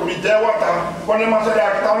utako uri dewata kone masere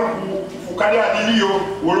akitalu ukali adiliyo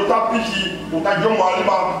wolota pisi utajomo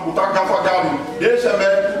aliba utagafa galu deseme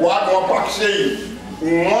wa go pakse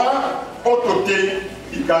nwa otote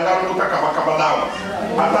iganga luta kabakabalawa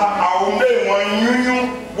ata aunde wanyunyu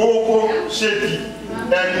boko seti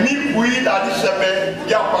mi kui da di seme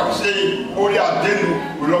ya pakse ori adenu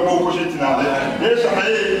ulobo boko seti na le deseme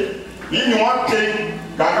ini wate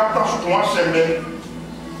gaga ta su tuma SEMBE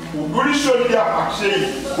uguri soli ya pakse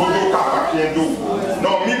bodo ka pakiendo no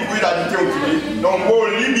mi kuida di teutili no mbo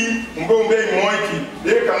libi mbo mbe moiki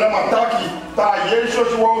de kana mataki ta yeso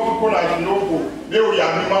so wo ko na jinoko de o ya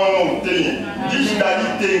mi ma won tenye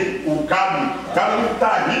digitalite o gadu gadu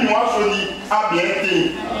ta ni wa soli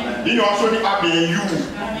abiente ni wa soli abien you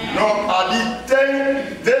no adi ten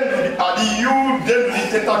den adi you den di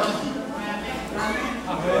tetaki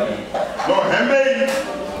no hembei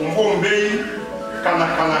mbei kana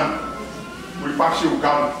we passe o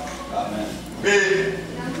galo be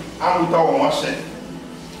amuta o mase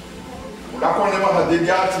o da kone ma de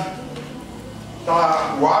gati ta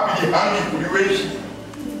wabi di hangi kuliweshi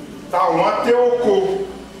ta o mate oko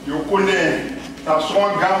yo kone ta so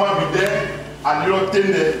gama bide aliro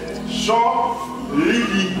tende so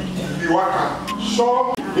ligi biwaka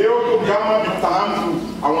so eu gama bitamfu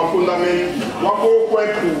àwọn fondamenti wako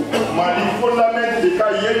kwetu mali fondamenti de ka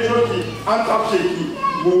yejoti antapseki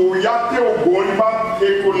buyate ogoniba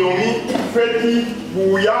ekonomi feti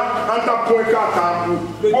buya antapoeka kampu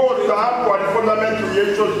bota kwa fondamenti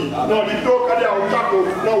yejoti no litoka de autako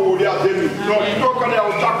no wori ademi no litoka de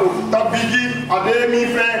autako tabigi ademi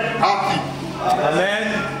fe hati amen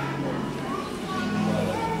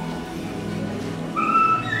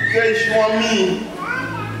Keishwami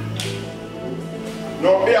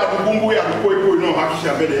no be abumbu ya koi no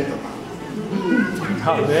hakisha bele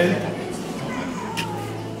amen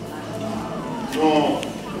no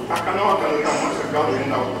akana wakala kama sagalo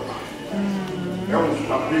ina wata é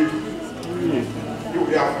sabe eu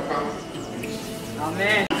ya faka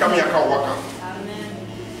amen kama ya kawaka amen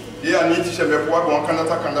e a niti se me kwa bon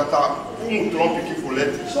kandata trompe que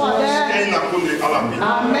folete quem na conde alabi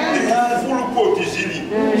amen fulu potizili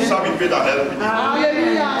sabe peda help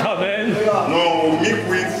amen no mi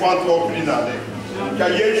kui fanto prinade que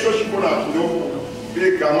aí isso se pona tudo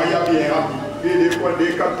be kama ya bien be de quoi de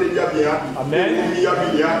capter ya bien amen ya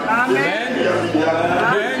bien amen ya bien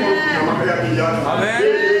amen ya bien amen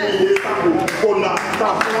e ta pona ta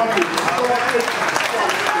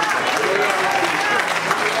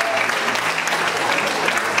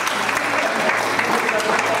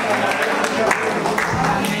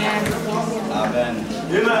Amen.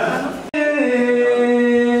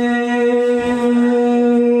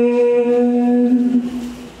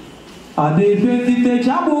 Adefesite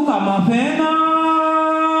chabu kama fena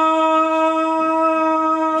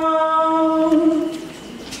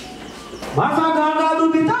masaganga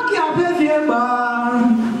dubitaki afesieba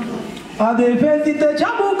adefesite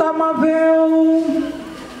chabu kama feu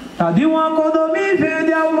tadiwa kodomi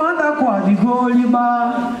fedia umanda kwa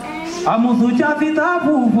digoliba amusu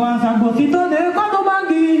chafitafu fuansa gosito de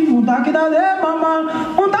kodobangi untakida de mama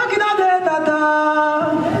untakida de tata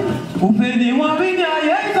ufeni wabinya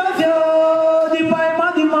yeisasyo di pai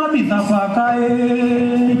madi mami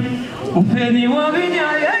sapakae ufeni wabinya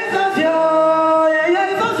yeisasyo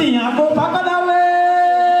yeisasinya ko pakadawe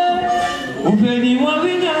ufeni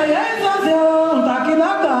wabinya yeisasyo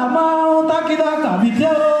untakida kama untakida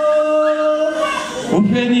kabiteo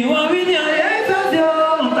ufeni wabinya yeisasyo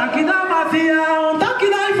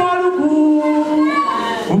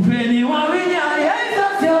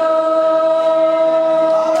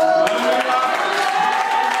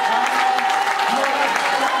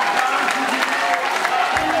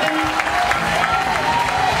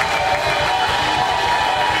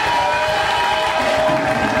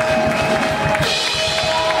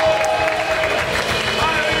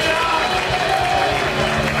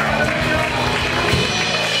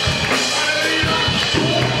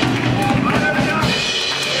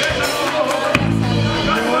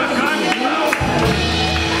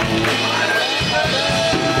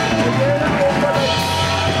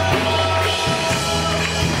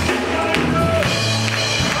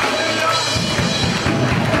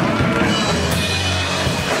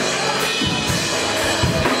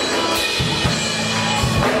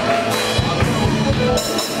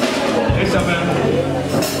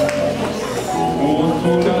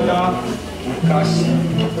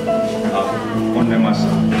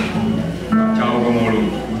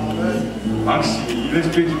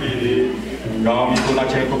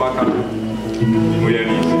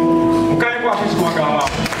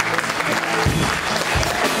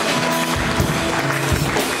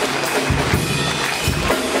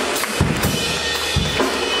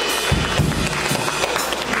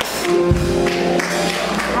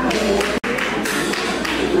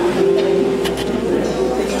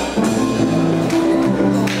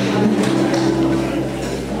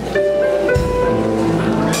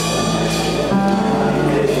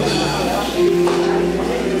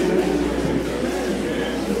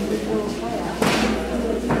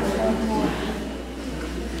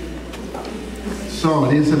So,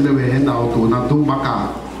 ini SEMBE wehen na auto na tu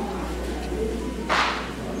baka.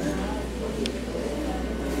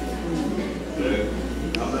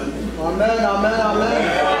 Amen, amen, amen.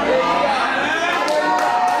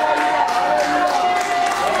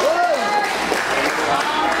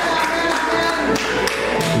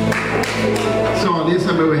 So, ini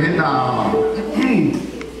SEMBE wehen na.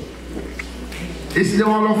 Esse deu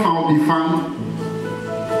uma lofa de fan.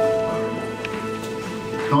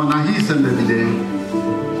 Então, na risa da vida,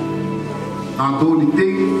 na dor de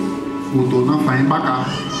ter, o dono na faim bacana.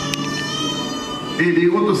 Ele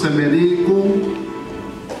outro SEMBE com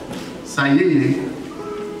sair.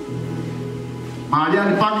 Maria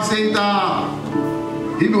de PAKI senta,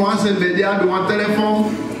 e do SEMBE de um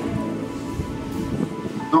telefone.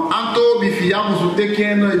 Então, anto bifiamos o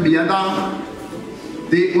pequeno e biada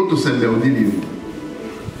de outro SEMBE o Deel.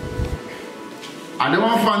 Ada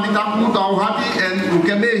uma fan di tak mu tahu hati en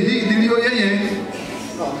ukebe hi dilio yeye.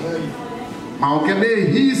 Ma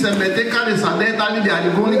ukebe hi SEMBE te kare sa de tali di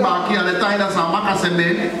ali goni baki ale tai da sa maka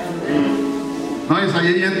SEMBE. No esa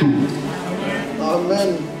yeye tu.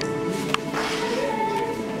 Amen.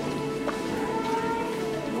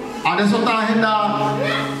 Ada sota henda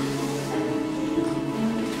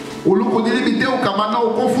ulu ko dili biteu kamana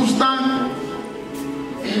o confustan.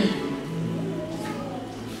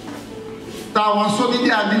 Ta waso di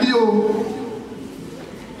dia dilio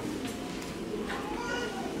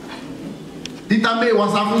di tambe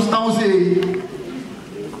wasa fustan se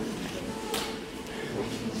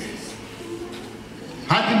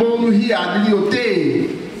hati bonu hi adilio te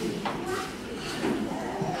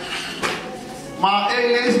ma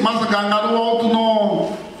eles masa kangaru auto no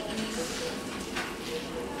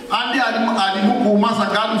andi adimuku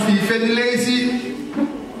masa galu fi fedilesi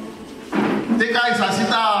te kai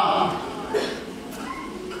sasita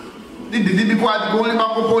Didi bi kwa di goli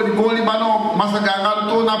ba popo di goli ba no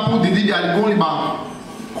masaganga to na pu didi di goli ba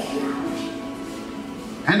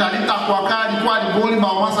henda di takwa ka di kwa di goli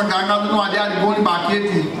ba masaganga to no adi goli ba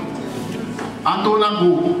keti antona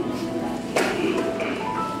go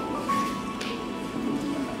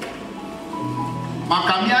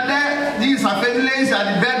makamia de di sa fedile sa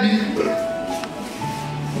di baby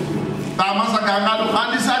ta masaganga to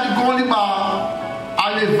andi sa di goli ba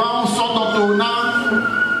ale va soto to na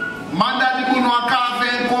manda di kuno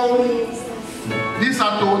akafe ko di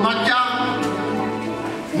sato na kya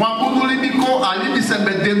mwabuduli biko ali bi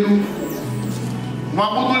SEMBE delu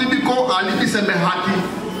mwabuduli biko ali bi SEMBE hati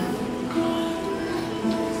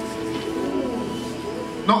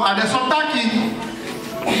no ade sotaki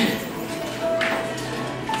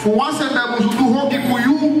fu wan SEMBE musutu hoki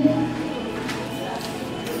kuyu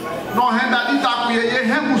no henda di takuye ye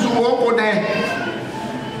he musu oko de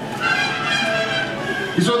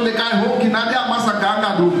iso de kai hoki nade amasa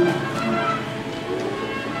ganga do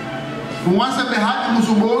uma SEMBE hati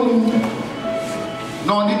musubonu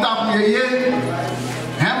no ni tapu ye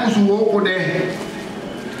he musu oko de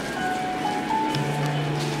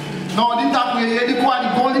no ni tapu ye di kwa di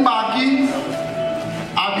goli baki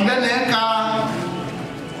abi beneka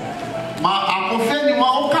ma akofeni wa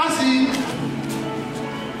okasi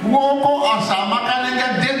woko asama kanenge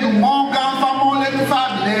dedu monga famole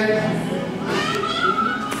fable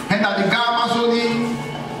henda di gama soni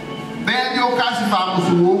bedi okasi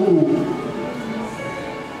famusu woko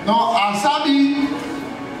no asabi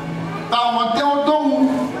ta wate otou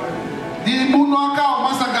di muno aka o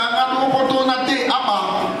masaganga no koto na te apa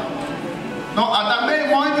no atame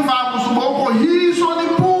mo ti famusu woko hi soni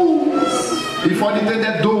pu before the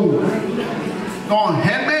day do no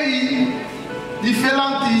hebei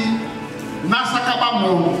diferente nasa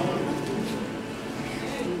kabamo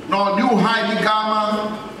no new high di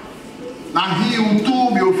gama na hi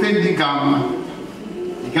YouTube ofendi gama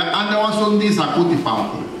ika anda wasondi sakuti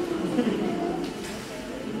pampi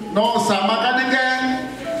no samaka nenge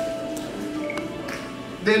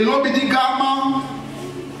de lobby di gama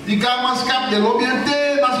scap de lobby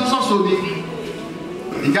ente na so sodi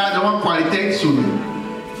ika da one quality sodi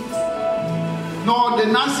no de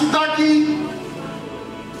nasitaki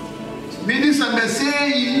mini SEMBE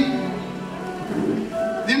SEI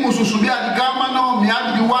di mususubi adigama no mi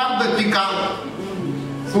adi warda tika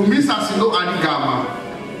fumisa silo adigama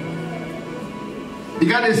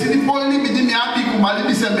iga de sini poli mi di mi abi kumali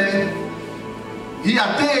bi SEMBE hi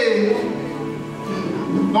ate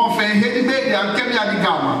no fe hedi be di ankemi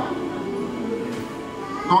adigama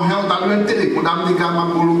no hel dalwente ko dam digama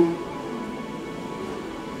ngulu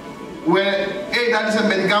we da di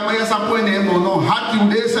SEMBE digama ya sapone mo no hati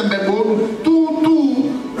ude SEMBE bolu tu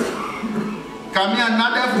kami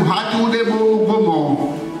anade fu hati ude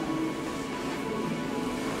bomo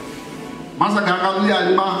masa ganga li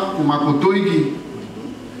alima kumakoto iki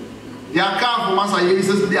ya kafu masa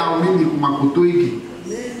yesus dia umini kumakoto iki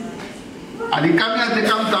ali kami ate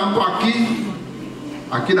kamta anko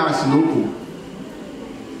aki da sinoko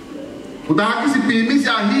uta haki si pimisi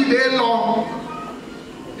ahi lelo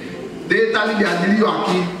de tali bi adili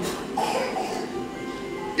aki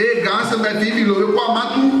e ganse be tibi lo kwa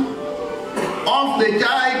matu of the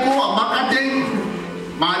chai ko amakate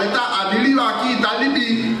maleta adili aki talibi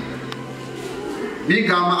bi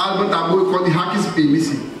gama albert aboy ko di hakis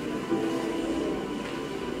pimisi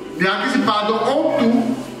bi hakis pardon optu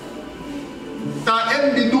ta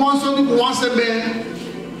em bi duan so di ko SEMBE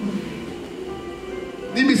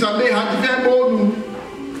di bi SEMBE hati fe bonu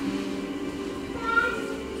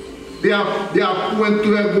dia puentu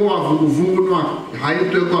ego avuvuvu no hayo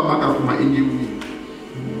tu ego abaka kuma inyiwi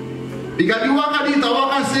bigadi waka di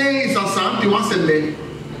tawaka sei sasanti wa SEMBE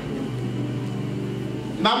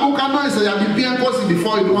na buka no isa ya bipien kosi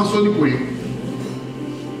before you want so ni kwe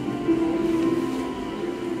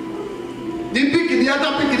di piki di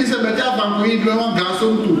ata piki di SEMBE ta banku yi do wan gaso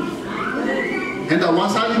tu enda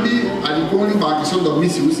wasali di alikoni ba kiso do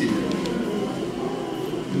misi usi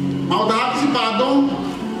ma oda haki pardon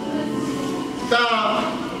ta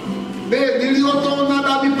be dili oto na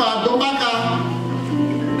da bi pardon baka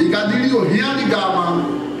digadili o hia di gama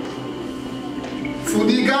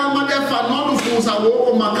fudi gama de fanono fu sa wo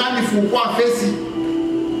o makani fu kwa fesi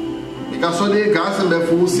digaso de gasa le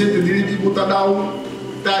fu sete dili di butadao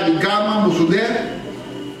ta di gama musude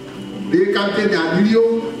de kante de adilio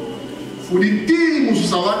fudi ti musu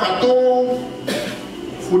sawaka to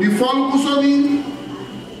fudi folu kusoni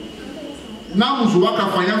na musu waka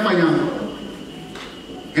fanya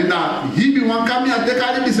enda hibi wankami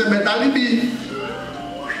atekali bi SEMBE talibi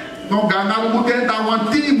no ganga lu mutenta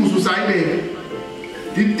wanti musu saide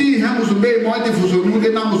diti he musu be mo ti fuso nu de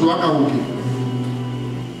na musu waka woki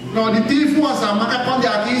no diti fu asa maka konde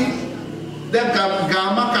aki de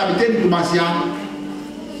gama kabiten kumasia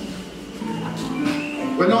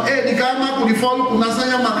bueno di gama ku di folu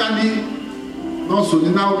kunasanya makandi no so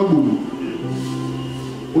ni na olubu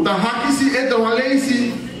uta hakisi eto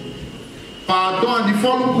waleisi pardon di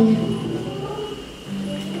foluku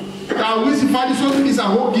ta wisi fadi so ni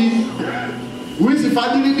sa hogi wisi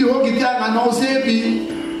fadi ni di hogi ti ana no sepi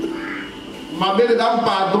mabele da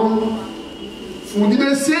pardon fundi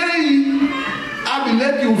be sei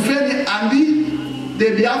abileti ufeni andi de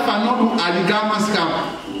bia fanodu aligama scam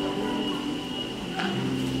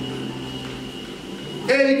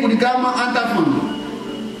kudigama antafan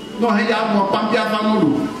no heya mo pampia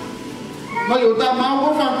fanodu no yota ma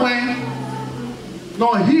wo fa kwen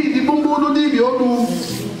no hi di bumbu do di bi odu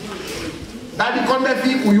dadi konde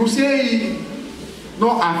fi ku you say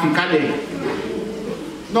no afrika de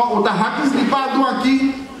no uta hakis di pa do aqui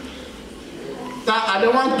ta ade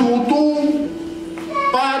wan tu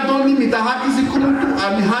pa do ni mi ta hakis ku tu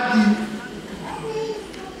ami hati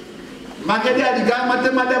makede adigama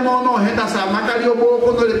tema de mono heta sa makali obo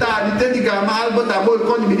ko no leta di tendi gama albo ta boy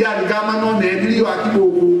ko ni mi di adigama no ne dili yo aki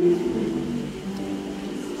boku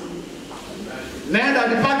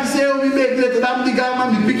henda di PAKI se o mi be gre tadam di gama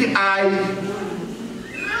mi piki ai.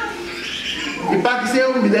 Mi PAKI se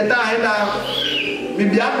o mi deta henda mi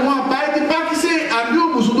biaku wan pai di PAKI se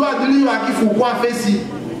abiu musudu adili wa ki fu kwa fesi.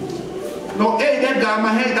 No e de gama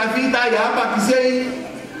henda fita ya PAKI se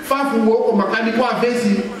fa fu wo ko makani kwa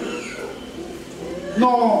fesi.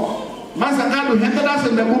 No masakado henda da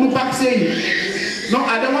sembe bunu PAKI se. No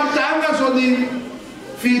ada wan tanga so ni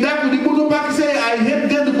fida ku di bunu PAKI se ai het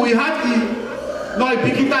den ku hati. No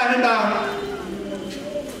ipikita henda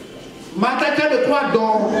mata kade kwa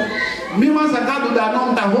do mi masakado da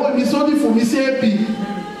non ta ho mi so di fu mi sepi.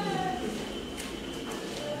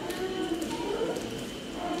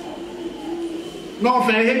 No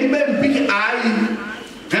fe he di be piki ai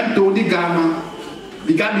hem to di gama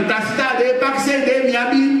di gami tasita de PAKI se de mi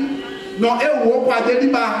abi no e wo kwa de di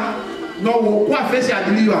ba no wo kwa fesi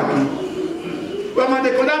adili yo aki wa ma de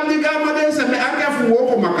kodam di gama de se me aka fu wo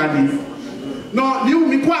ko makani no ni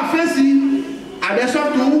mi kwa fesi ade so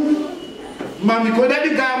tu ma mi ko de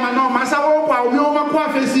di gama no ma sa wo kwa mi o ma kwa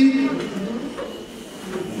fesi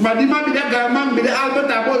ma di ma mi de gama mi de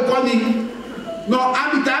albert abo ko ni no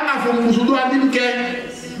abita na fu musudu andi ke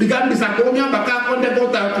bigan bisa ko mi abaka ko de ko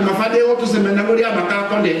ta ma fa de o to se me na ko di abaka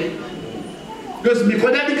ko de dus mi ko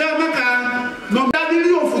de di gama ka no dadi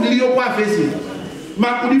li o fu di yo kwa fesi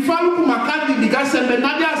ma ku di falu ku makadi di ga sembe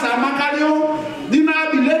na dia sa makalio dina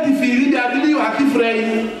bileti firi di adili yo aki frei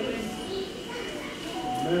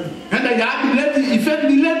henda ya bileti ifet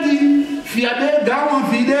bileti fiade gawan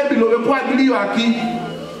fide bilo ko adili yo aki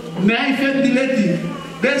na ifet bileti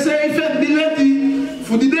de se ifet bileti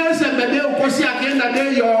fu di de sembe de ko si akenda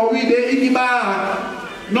de yo wi de ikiba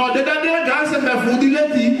no de da de ga sembe fu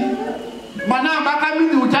bileti mana baka mi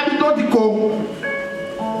di utadi do di ko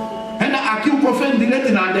henda aki ko fen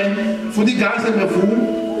bileti na de fu di ga sembe fu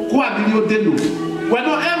ko adili yo dendo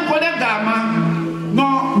weno en ko de gama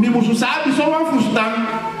no mi musu sabi so wan fu stan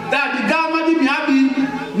da di gama di mi abi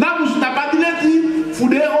na musu tabadileti fu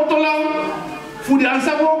de otola fu di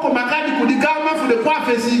ansabo ko makadi ko di gama fu de kwa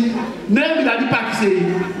fesi ne mi da di PAKI se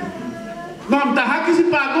no mta hakisi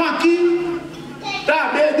pardon aki da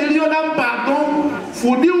be de liyo na pardon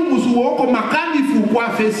fu di musu wo ko makadi fu kwa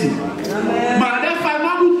fesi ma de fa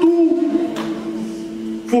na tu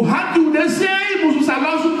fu hatu de sei musu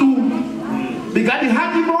salasu tu bigadi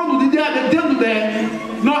hati mo di dia de denu de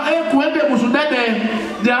no e ko ebe musu de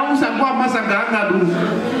de awusa kwa masaka ngadu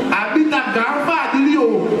abita gafa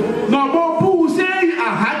adilio no bo pu sei a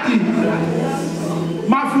hati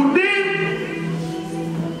mafudi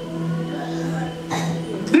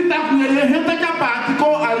dinda kuye henta cha pati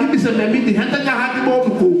ko alibi se memiti henta cha hati bo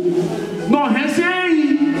ko no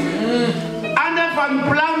hensei ande fan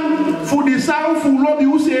plan fu di sau fu lo di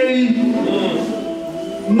usei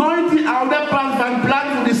noiti aude plan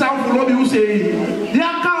fu di sau fu lo di usei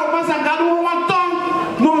dia ka o masaka do wato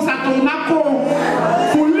no sa to nako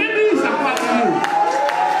fu lini sa kwa ni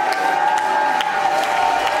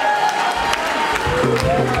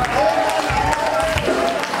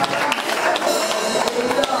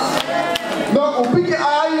no o pike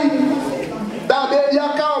ai da be dia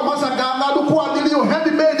ka o masaka na do kwa dili o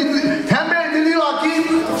hembe dili o aki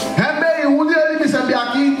hembe udi eli bisembe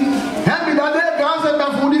aki hembe da de ganse be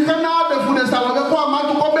fu di kana be fu de sa lo kwa ma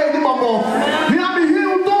to ko be di bombo ni abi hi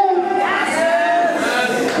uto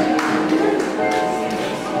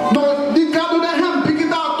no di gadu de hem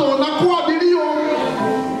pikita to na kwa dili o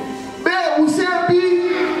be usebi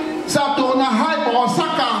sa to na hai bo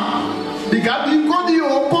saka di gadu ko di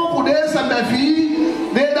o ko ku de sa be fi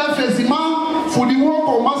de da fesima fu di wo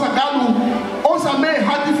ko masakadu o sa me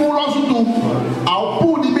hati fu lo sutu au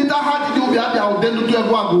pu di bita hati di obi abi au dendo tu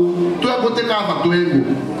ego ago tu ego te ka fa to ego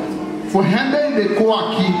fu hende de ko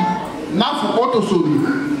aki na fu auto sori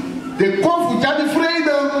de ko fu jadi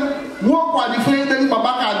freide wo kwa di freide ni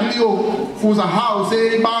babaka adili o fu za house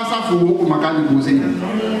e ba sa fu wo ko makani buzi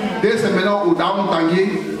de se mena o down tangi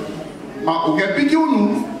ma o ke piki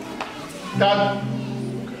unu da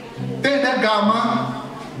te de gama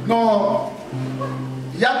no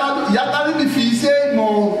yata ni fise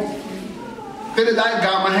mo tele dai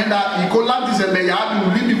gama henda ikolanti se me ya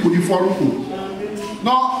bi bibi ku di foruku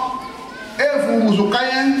no efu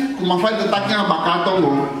muzukayen kuma fa de takin abakato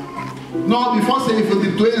ngo no before say if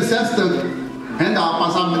the two ancestors henda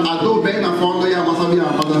pasa ado be na fondo ya masabi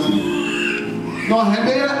na padasi no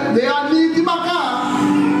hende they are need baka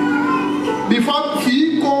before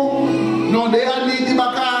fiko no they are need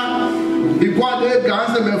baka igwa de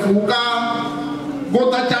ganse me fuka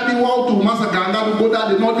bota chadi wautu masa ganga boda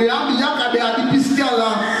de no de abi yaka de adi pistiala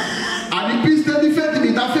adi piste di feti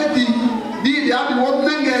di tafeti di abi wot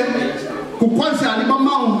nenge ku kwanse ani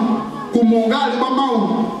mamau ku kumongali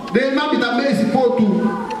mamau de na bita mesi potu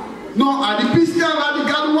no adi pistia adi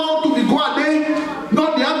gadu wao tu bigwa de no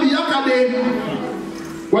de abi yakade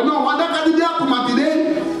wano wanda kadi dia kumatide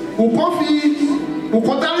ukofi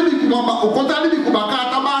ukotali bi kubaka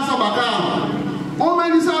tabasa baka o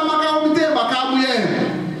meni sa maka o bite baka muye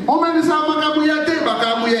o meni sa maka muye te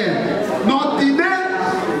baka muye no tide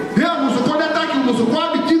dia musukoda taki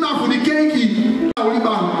musukwa bikina funikeki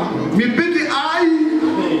oliba mi piki ai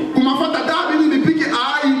kumafata dabi ni piki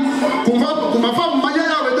ai kumafa maya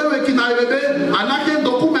ya wedewe kina wede anake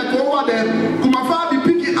document over there kumafa bi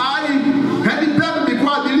piki ai hedi pebe bi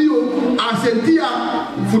kwa dilio asentia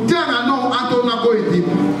futiana no antona goiti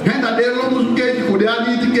henda de lo musukeki ko de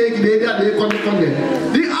ani ti keki de dia de konde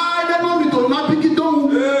di ai de no mi to na piki do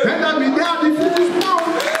henda mi de di futu sport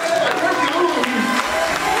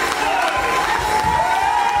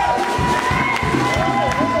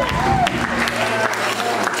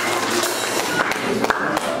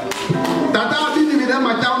tata bini mi de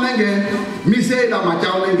machao nenge mi se da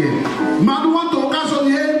machao nenge madu want to kaso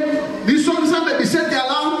ye di so sa de set ya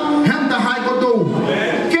la hem da high go do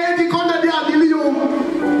keki konde dia dilio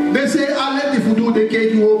de se ale di fudu de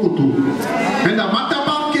keki wo kutu enda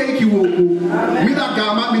mataba keki wo ku mi da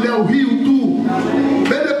gama mi de o hiu tu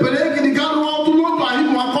be de pele ki di galu wa tu lo to ahi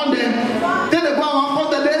mo akonde te de gwa wa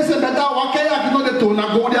konde de se beta wa ke ya ki no de to na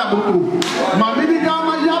go dia butu ma mi di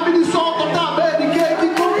gama ya mi di so ko ta be di keki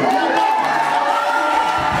ko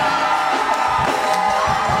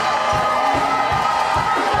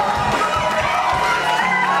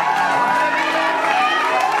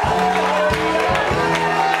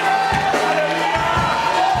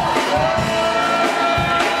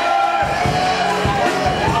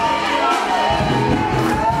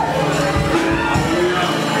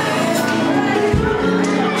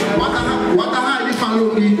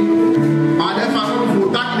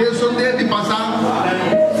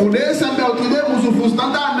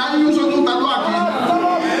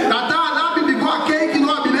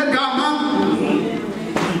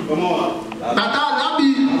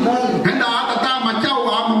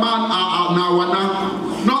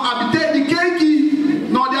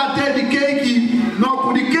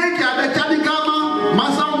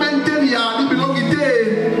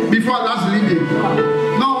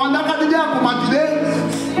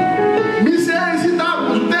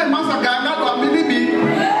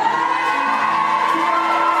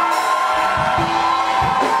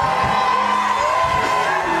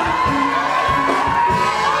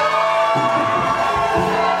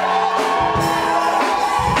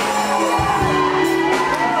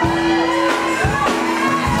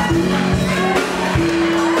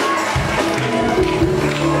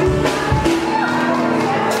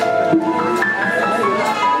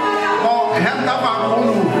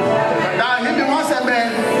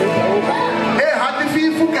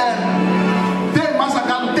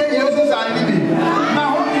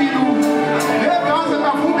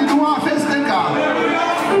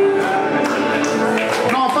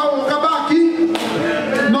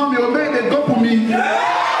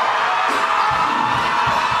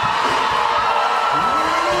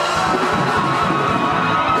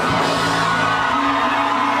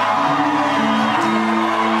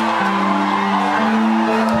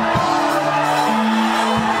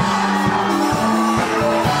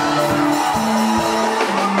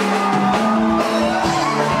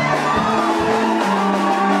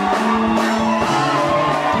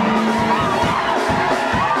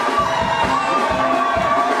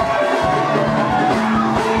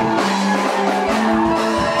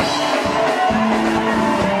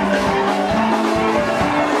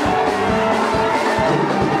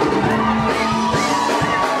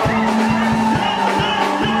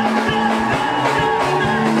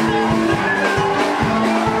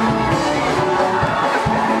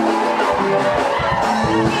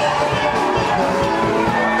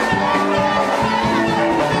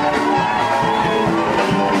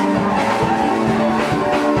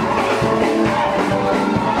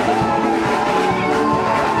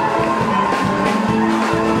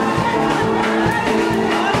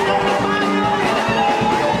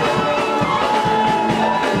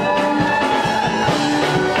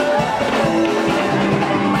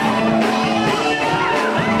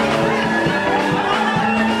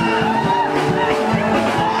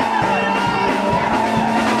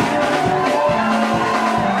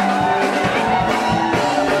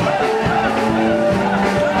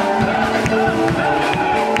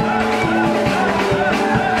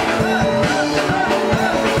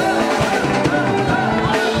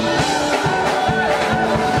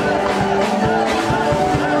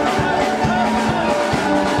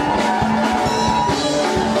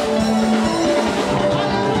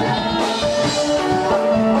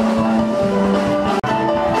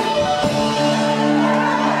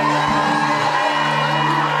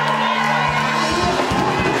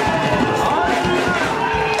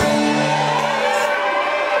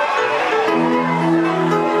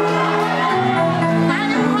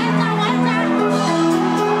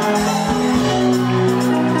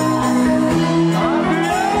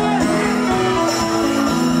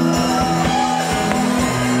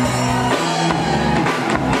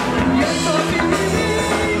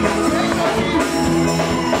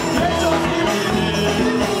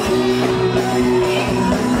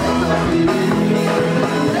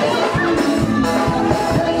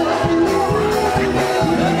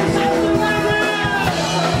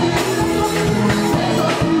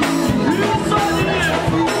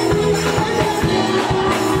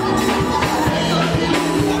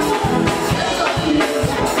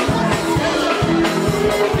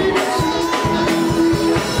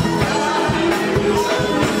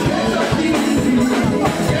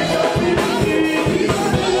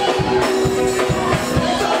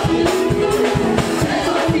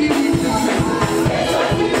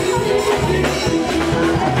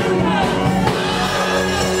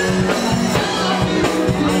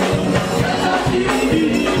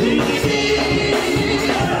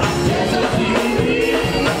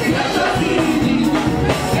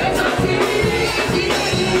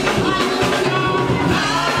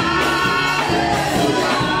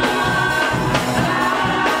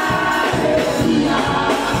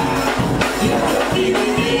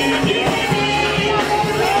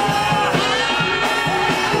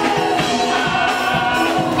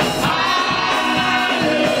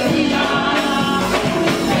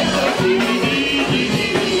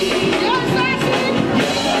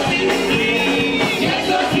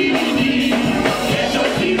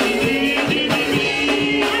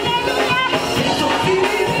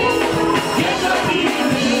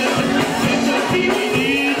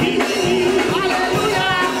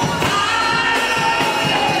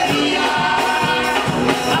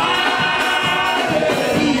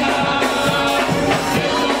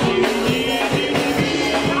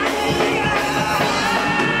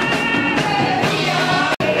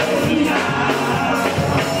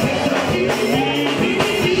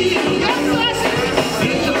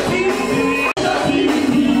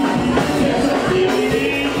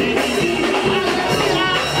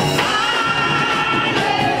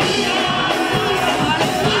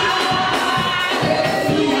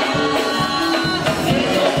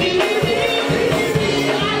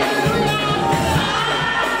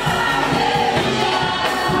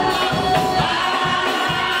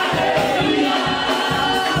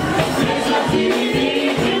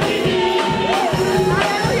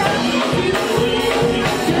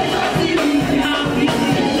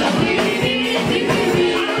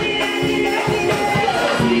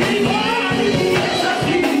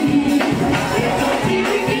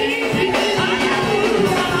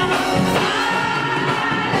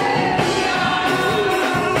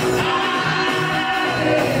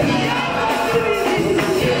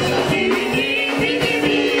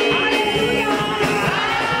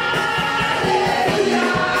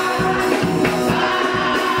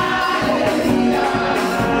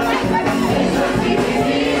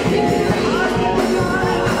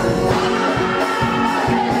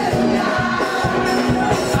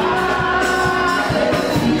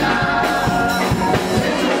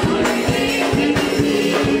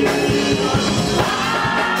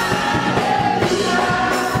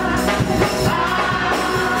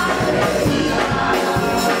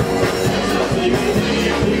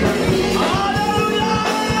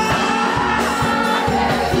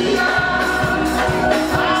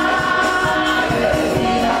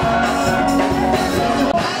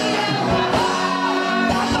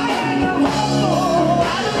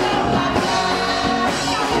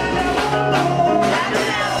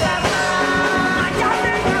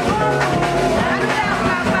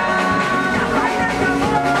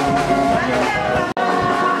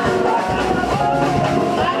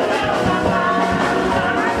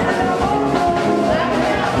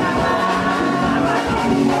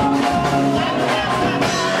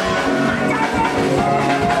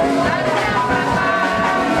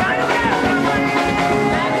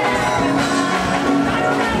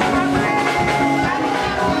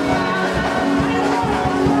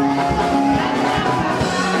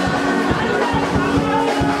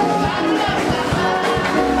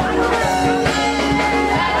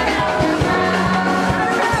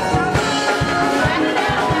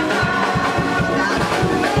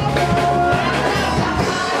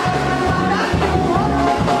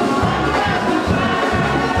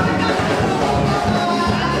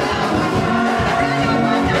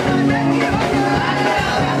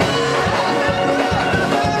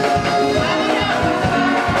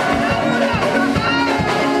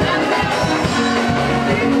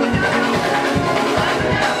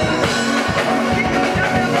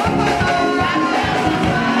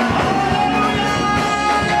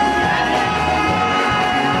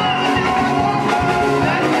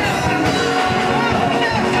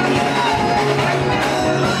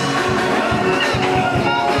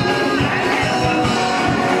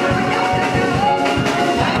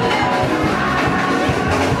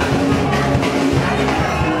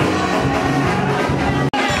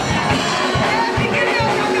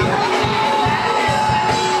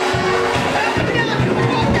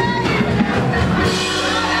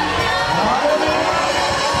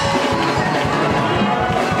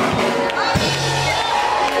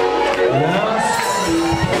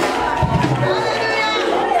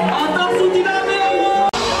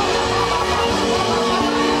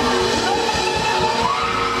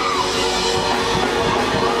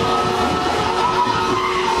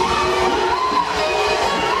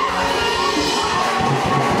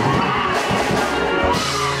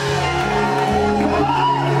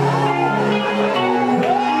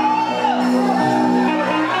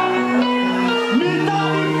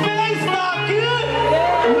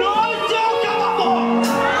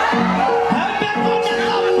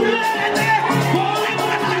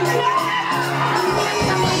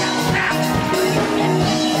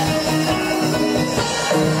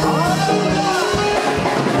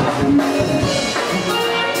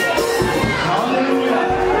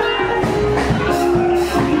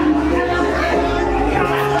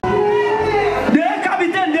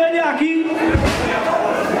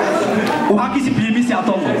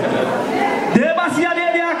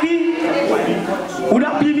Uda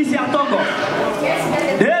pimisi atongo.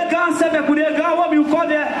 Ega sebe kudega wabi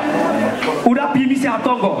ukode. Uda pimisi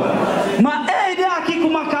atongo. Ma ide aki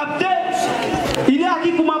kuma kapte. Ide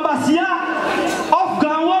aki kuma basia.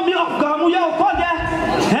 Ofgan wami ofgan muya ukode.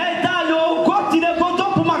 Hey talo goti de goto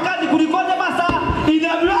pumakadi kurikode masa.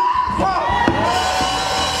 Ide bla.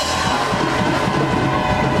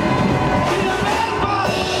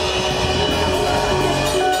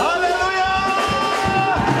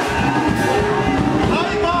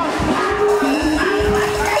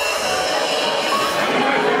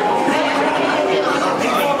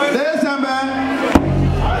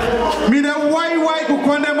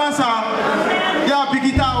 Ya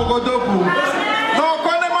pikita ogodoku. No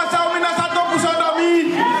kone masa umina satoku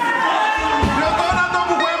sodomi. Yo kona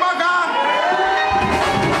toku kwe maga.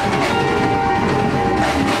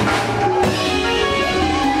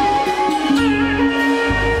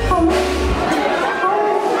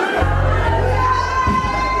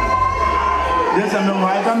 Desa me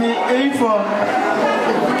wa kami info.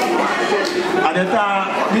 Adeta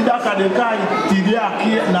bidaka de kai tidia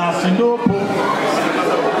ki na sinopo.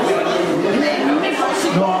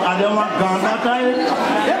 No, adema ganga kai.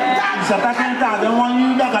 Sataka nta adema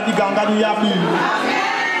yuda kati ganga di yapi.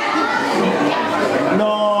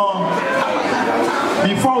 No.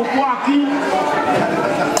 Before ukwaki.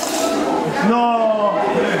 No.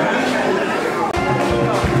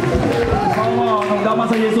 Vamos, não dá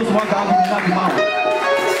mais a Jesus uma ganga de nada mal.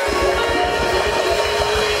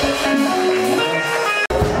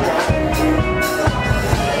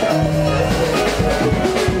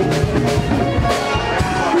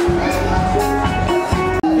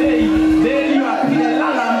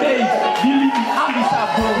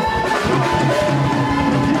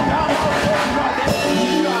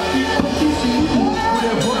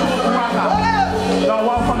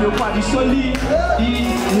 Soli e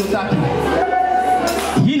Yutaki.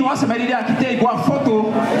 He was a very architect, go a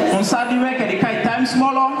photo on Saturday, que de kai time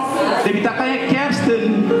smaller, de bitakaye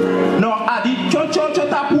Kerstin, no, a di chocho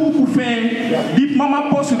tapu pour faire, bip mama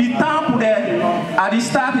poste du temps pour a di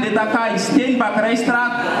start de takai, stain back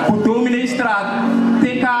strat, pour dominer strat,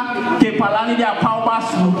 teka, que palani de a power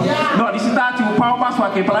bass, no, di start you power bass,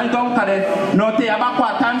 que palani dom kade, no te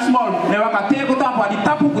abakwa time small, ne waka te go tapu, a di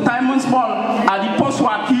tapu pour time small, a di post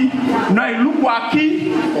waki, no, il look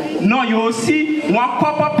waki, no, you aussi, one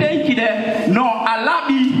pop pain qui de, no, a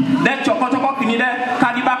labi, de chokotoko qui de,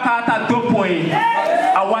 kadibaka ta 2 points.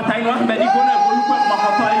 A wata ino, me di gona bolu kwa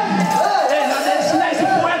makoto ayi. Eh, na de slice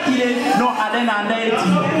point qui de, no, a den ande eti.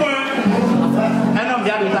 Enom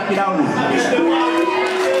dia do taki down.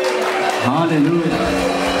 Hallelujah.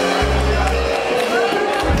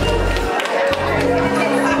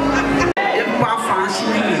 Epa fansi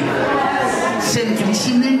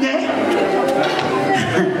sentrisi nenge.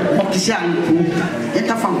 Mokisianku,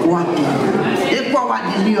 eta fankuati. Epa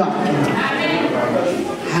wadiliwa.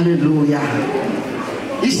 Hallelujah.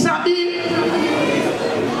 Isabi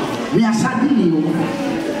mi asadilio.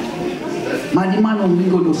 Madimano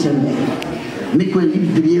migo do SEMBE. Miko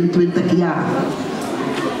libri twenta kia.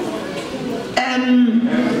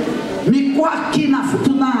 Miko akina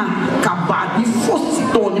futuna kabadi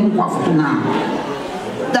fosito ni mko futuna.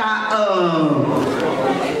 Da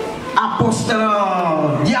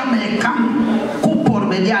apostol diamekam kupor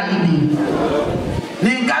media libi.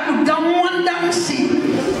 Negado gamuandansi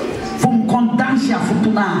fum condansi a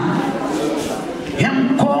futuna.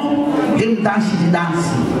 Hemko hem dansi di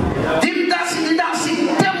dansi. Dim dansi di dansi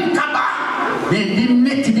tem kaba. Ne dim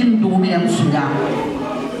neti dim dumi hem sunya.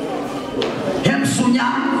 Hem sunya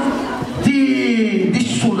di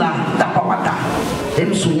sula tapawata.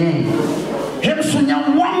 Hem sunya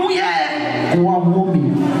wamuye kwa womi.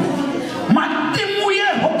 Matimuye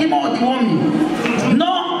hokimo di womi.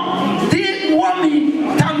 No di womi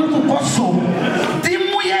taluku koso.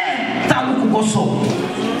 Dimuye taluku koso.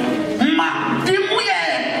 Ma dimuye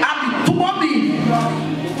abitubobi.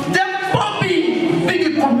 Dem bobi bigi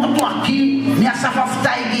komoto aki ni asafa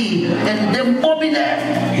futaigi. And dem bobi de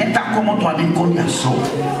heta komoto adikoni aso.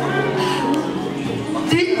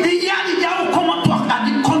 Di yani jao komoto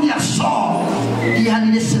adikoni aso. Di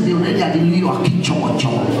yani desende unedi adiliwa kichocho.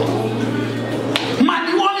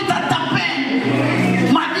 Madi womi tatape.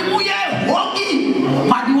 Madi muye hogi.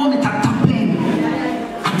 Madi womi tatape.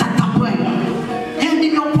 Atatape.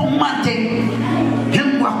 Hendi nyopo mate.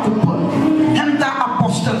 Hemwa kupo. Hemta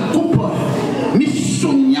apostel kupo.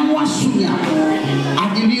 Misunya wasunya.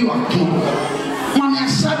 Adiliwa ki. Mami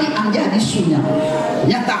asabi andi adisunya.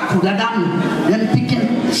 Nyata kudadami.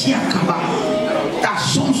 Nempiken siakaba. Ta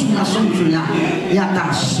sonsunya.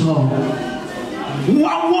 Nyata so.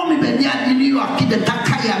 Wawomi bedi adiliwa ki de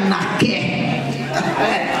takaya nake.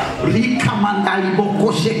 Rika mandali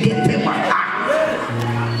boko shekete maha.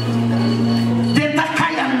 Deta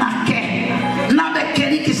kaya nake. Nabe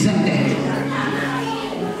keriki sende.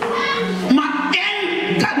 Ma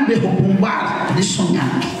en gadu be hopumbar di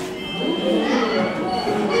sonyaki.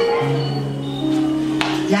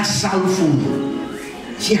 Ya salfu.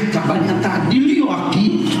 Si akabanya ta dilio aki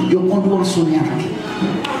yo kondo sonyaki.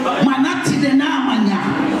 Manati de namanya.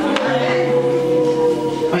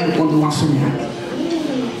 Ai kondo sonyaki.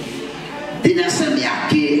 Dina sembi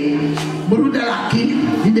aqui, bruda aqui,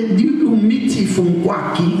 de miti funko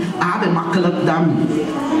aqui, abe makalak dami.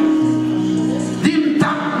 Dim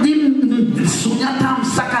sunyatam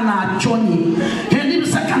sakana choni, hedim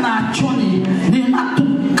sakana choni, dim atu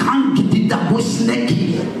kanki di dabo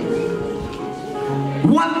sneki.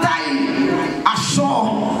 One time I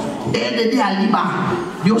saw Ede de Aliba,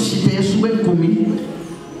 Yoshite suwe kumi.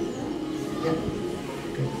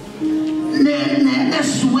 Ne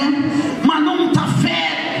suwe manon ta fer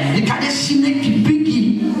de kade sineki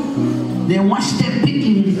bigi ne waste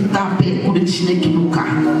bigi ta pe ku de sineki muka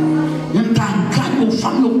nta gado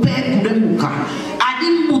famio pe ku de muka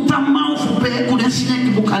adim buta mouth pe ku de sineki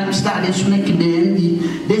muka sta de sineki de endi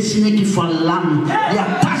de sineki falam ya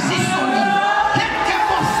tasi soni keke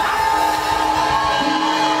bosa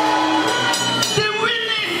de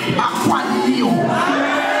winning akwalio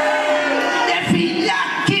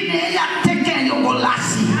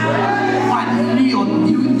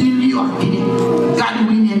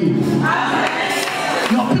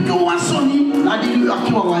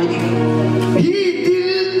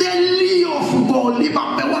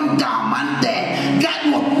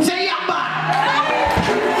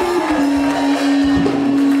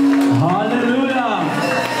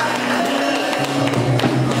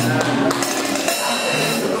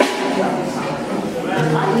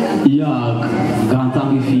Ya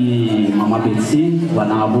gantang fi mama Betsy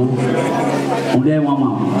wanabo udah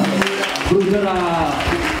mama brudera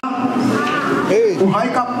Hai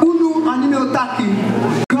kapulu anime otaki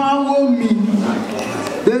gawo mi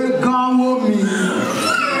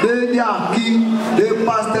de aki de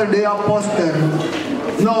pastor de apostle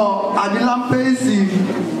no adilam pesi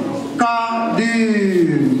ka di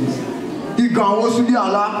gawo sudi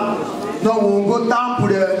ala no wongo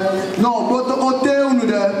tampure no boto oteunu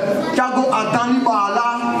de chago atani bala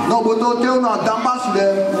no boto oteunu atamba sude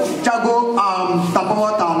chago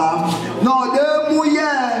tapawatala no de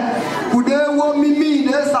muye kude wo mimi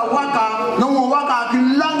de sawaka no mo waka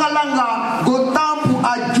kilanga go tampu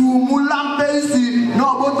ajumu lampesi no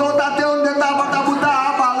boto tateun de tabatabuta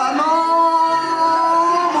bala no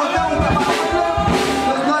moteun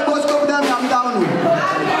no bosko dem am down.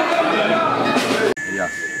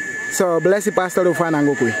 So bless the pastor of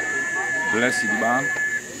Fanango kwe. Bless the bang.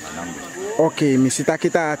 Okay, misita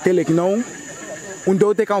kita telek non.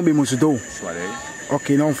 Undo te kan be musudo.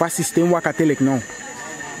 Okay, non fa system waka telek non.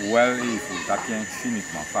 Well, if you can finish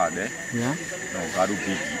my father, yeah. No, GADU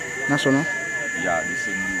big. National. Yeah, this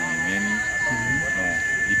is many. No,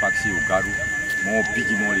 the PAKI GADU more big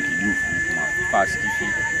more like you. My past kifi,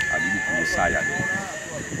 I do the SEI.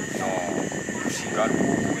 No, she GADU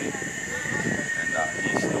away.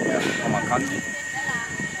 Is the Komakandi,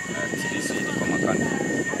 TDC, the Komakandi,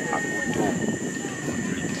 Akoto,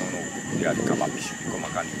 the Kabapish, the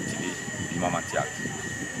Komakandi, the Mamatiaki.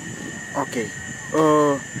 Okay.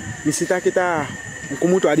 Misita kita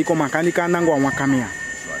mkumutu adi Komakandi kanango wa kamia.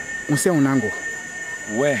 Unse unango.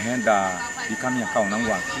 We henda di kamia ka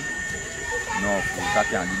unango aki. No,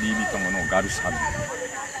 kati andidi tongo no GADU sabi.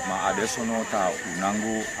 Ma adesso no ta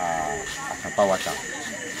unango atapawata.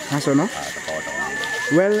 Naso no?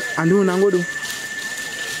 Well, andu nango do.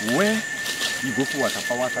 We you go for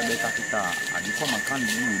atapawata de kita adiko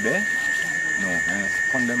makandi ude. No,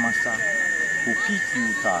 konde masa upiki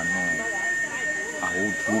uta no a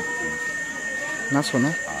old Naso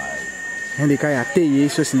no? Hende kaya ate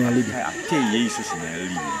Jesus in libi. Ate Jesus in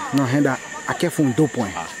libi. No, henda a careful 2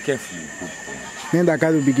 point. A careful 2 point. Henda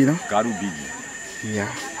GADU bigi no? GADU bigi.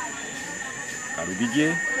 Yeah. GADU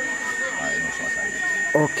bigi. I no so aside.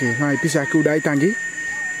 Okay, na ipisa ki udai tangi.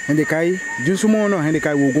 Hende kai junsumo no hende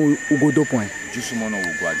kai ugo 2 point. Junsumo no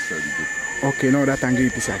ugo adise ugo. Okay, no da tangi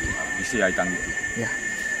ipisa ki. Ise ai tangi tu. Yeah.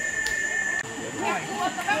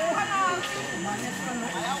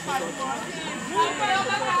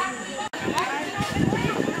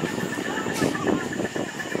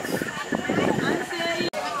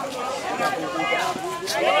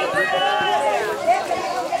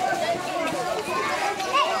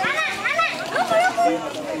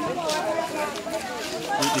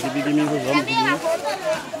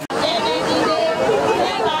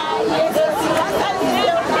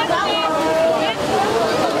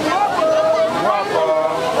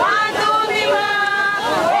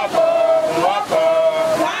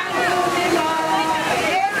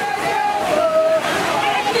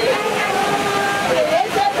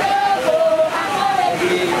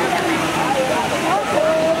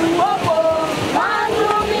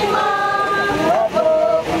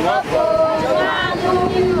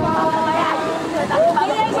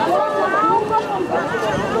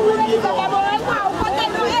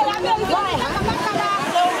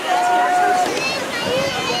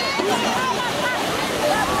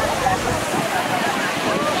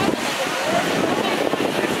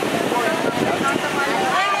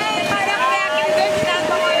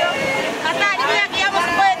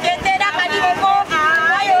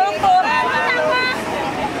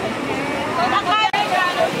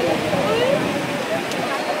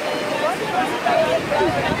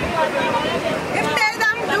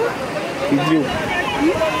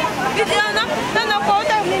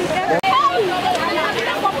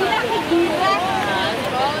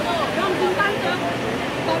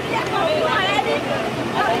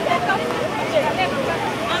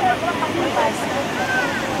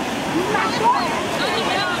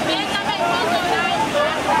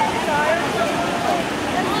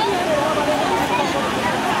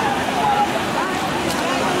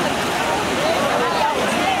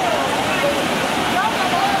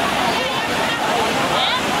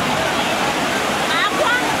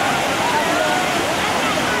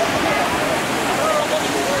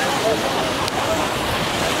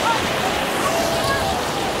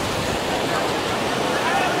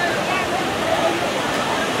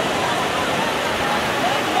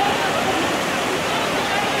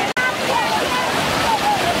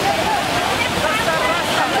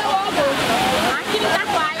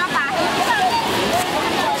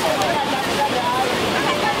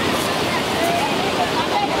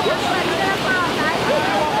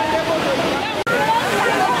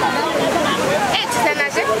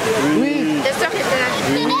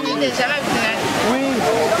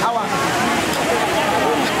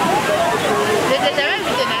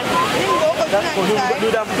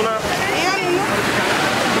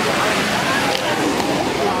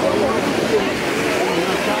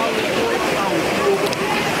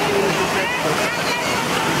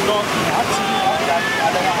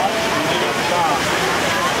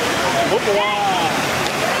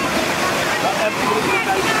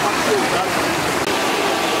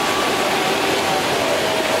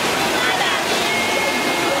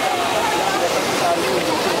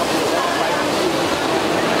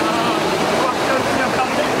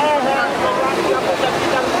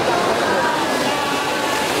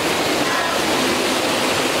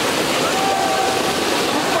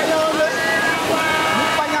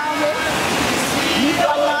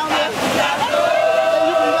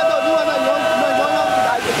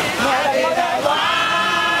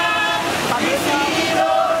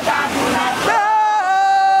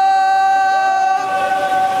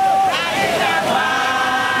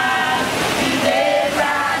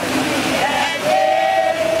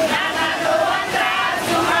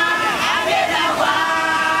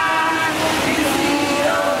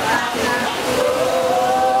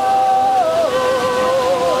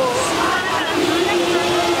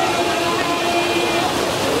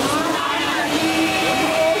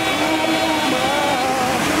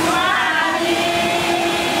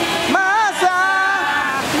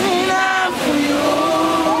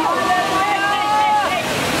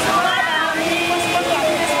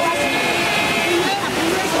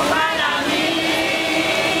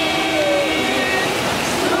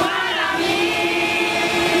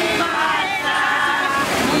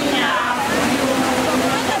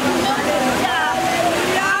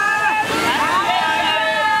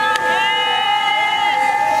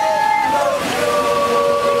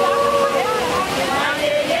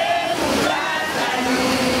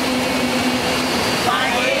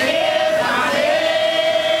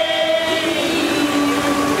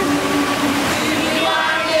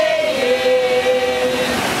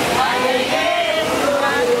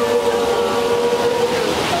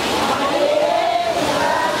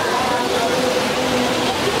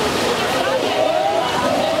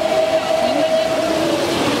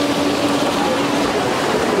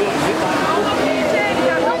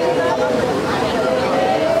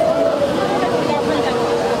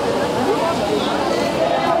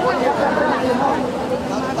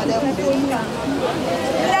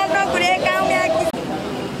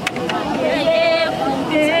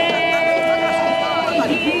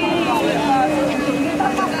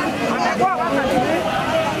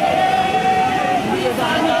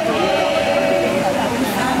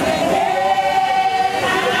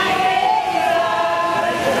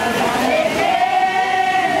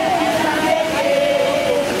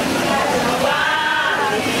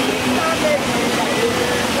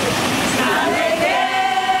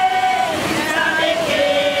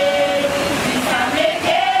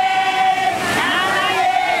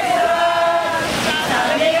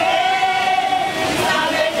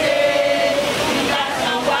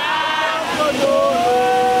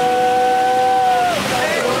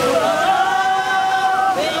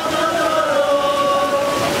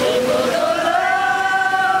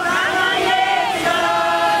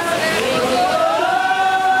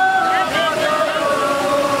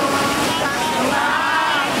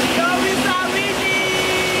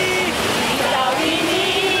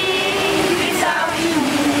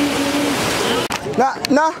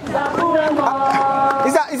 Na,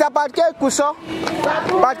 isa parke kuso,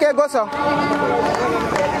 parke goso.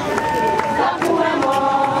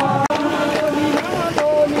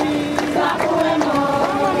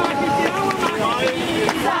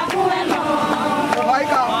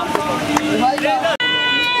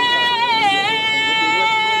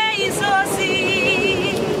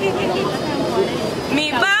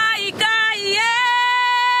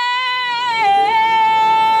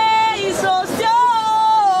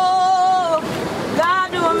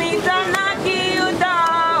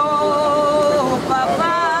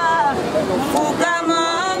 Papa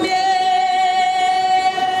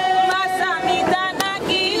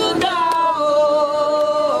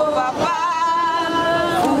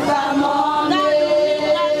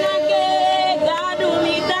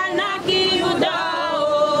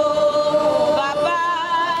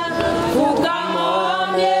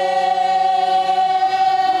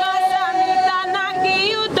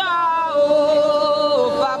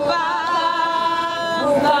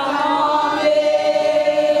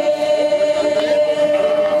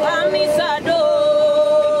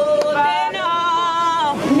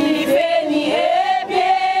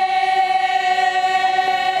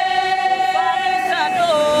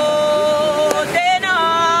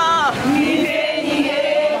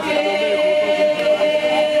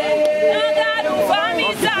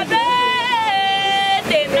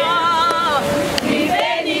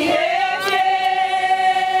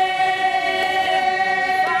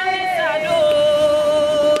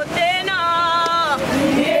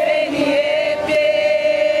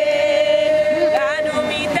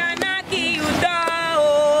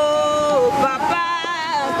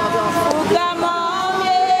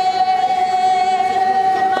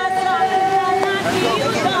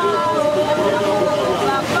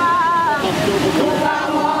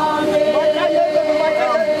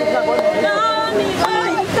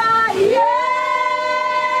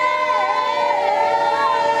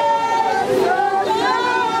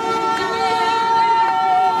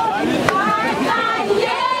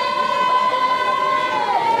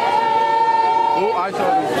Gadu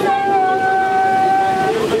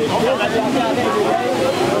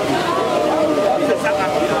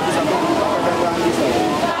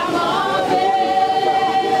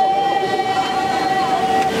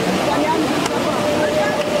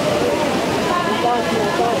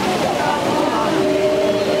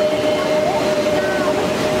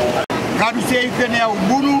sei pene au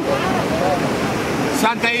bunu,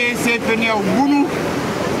 Santa Ye sei pene au bunu,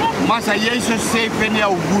 Masa Yesu sei pene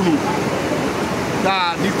au bunu.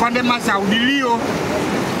 Da di konde masa au dilio,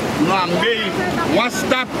 no ambei one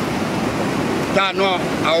step, da no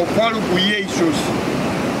au polu ku Yesus,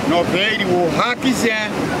 no peri wo haki se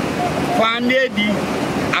fande di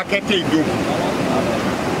akete do.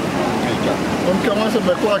 On commence à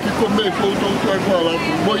quoi qui commet il faut tout là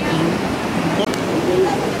pour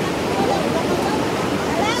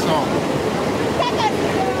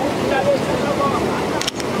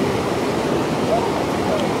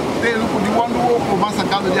Deel ku di wandu wo ko masa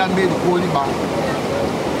gado di ambe di ko liba.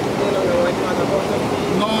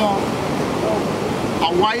 No a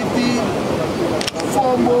whitey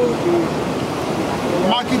fombo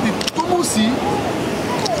market tumusi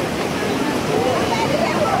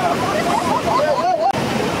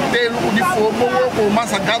Deel ku di fombo wo ko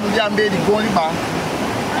masa gado di ambe di ko liba.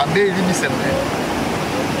 Ambe di bisembe.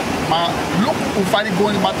 Ma look u fari go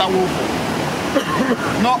liba ta wo.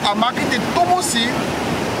 No a market tumusi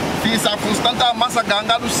fi sa constanta masa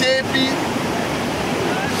ganga do sepi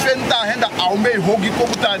fenta henda aume hogi ko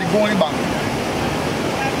buta di goni ba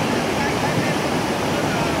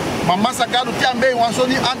mama sa gado ti ambe wan so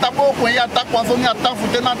ni anta bo ko ya ta kwa so ni ata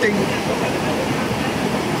fute na ten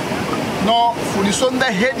no funi sonde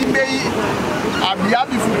hedi bei abia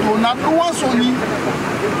bi futo na do wan so ni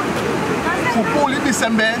fu poli bi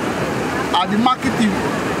sembe adi marketing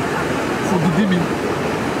fu di bibi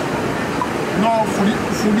no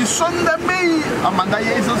fudi sonde mei amanda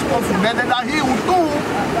Jesus ko fudede da hi utu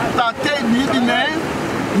ta te ni di ne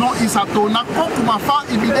no isato na ko kuma fa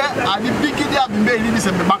ibide adi bigidi abimbe ni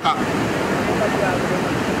sembe baka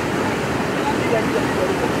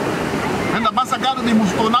enda basa gado di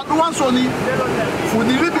musto na duan soni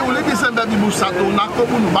fudi ribi ule di sembe di musato na ko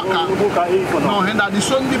bunu baka no enda di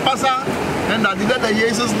son di pasa enda di de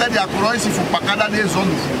Jesus de akroisi fu pakada de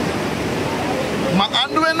zonu ma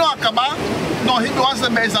andwe no akaba no hindo asa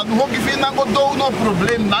mesa do hoki fina go do no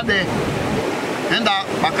problem nade enda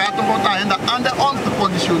bakato bota enda ande on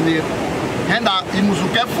conditionner enda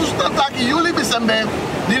imusuke fusta taki yuli bisembe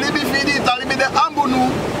dilibi fidi talibi de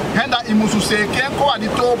ambunu enda imusu seke ko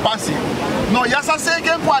adito pasi no yasa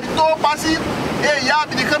seke ko adito pasi e ya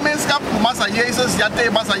bi de kemenska masa Jesus ya te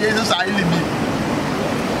masa Jesus a ilibi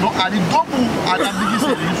no adi dobu ada bigi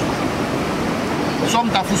serious som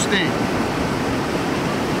ta fuste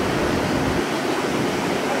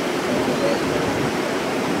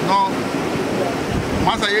no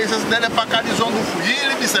masa Jesus dele pakadi zondu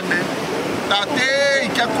fuili bisembe tate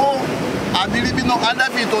ikako adilibi no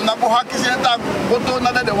adavito na bo hakisenta boto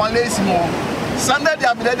na de wanlesi mo sande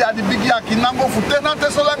dia bi de adi bigi akinango fute na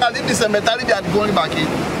tesola ngali bisembe tali bi adgoni baki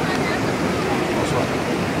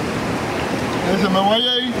ese me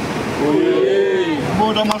waye oye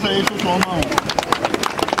boda masa Jesus soma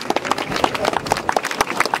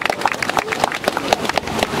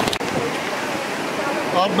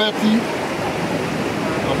Alberti,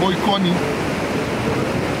 a boiconi,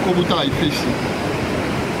 como tá aí, peixe.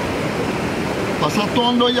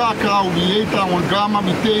 Passatondo ya ka ubieta uma gama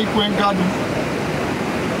bitei com GADU.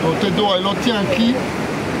 O te do aí lote aqui,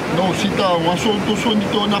 não cita uma solução de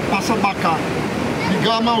tona passa baca. De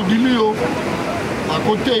gama o dilio, a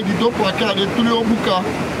côté de do para cá de tulio buca.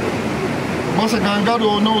 Masa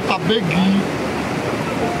gangado não tá begi.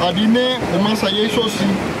 A dine o masa yeso si.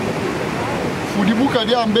 Fudibuka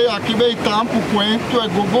de ambe akibe tampu kwen to e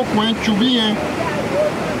gogo kwen chubien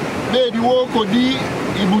be di wo ko di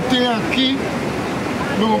ibute aki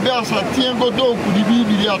no be asa tien godo ku di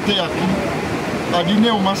bibi ate aki adine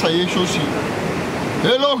o masa yeso si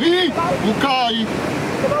Elohi ukai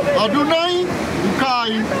Adonai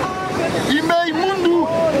ukai ime mundu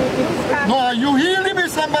no yuhili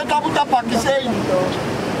bisembe tabuta pakisei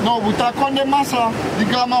no buta konde masa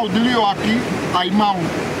digama odilio aki aimau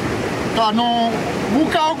Tano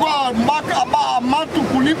buka kwa mbaka ba matu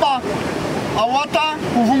kuliba awata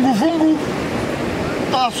kuvungu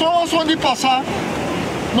ta so di pasa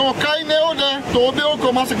no kai ne ode to be o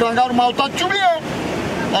commence gangar malta chubie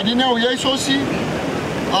adine o yesosi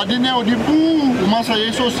adine o di bu o masa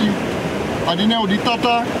yesosi adine o di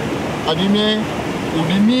tata adine o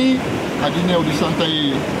di ni adine o di santa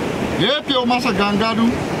ye pe o masa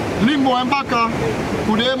gangaru limbo embaka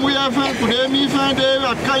kude muyefe kude mi fin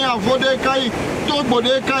de kaya vode kai to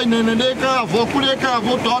bode kai nene de kai avo kude kai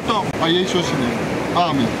avo toto aye sosine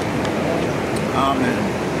amen amen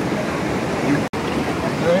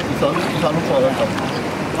isa no fala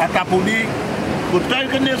atapudi botai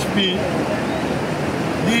kenespi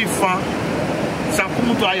di fa sa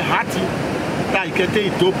como tu ai hati tá que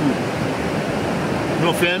tem topo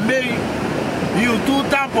no FEENG e o tu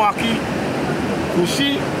tá por aqui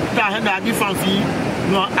kusi tá renda de fanfi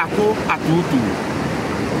no ako atutu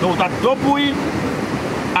no tá topo e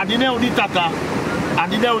adine o di tata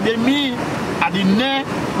adine o de mi adine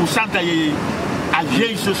o santa ye a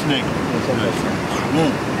Jesus nek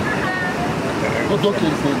o doki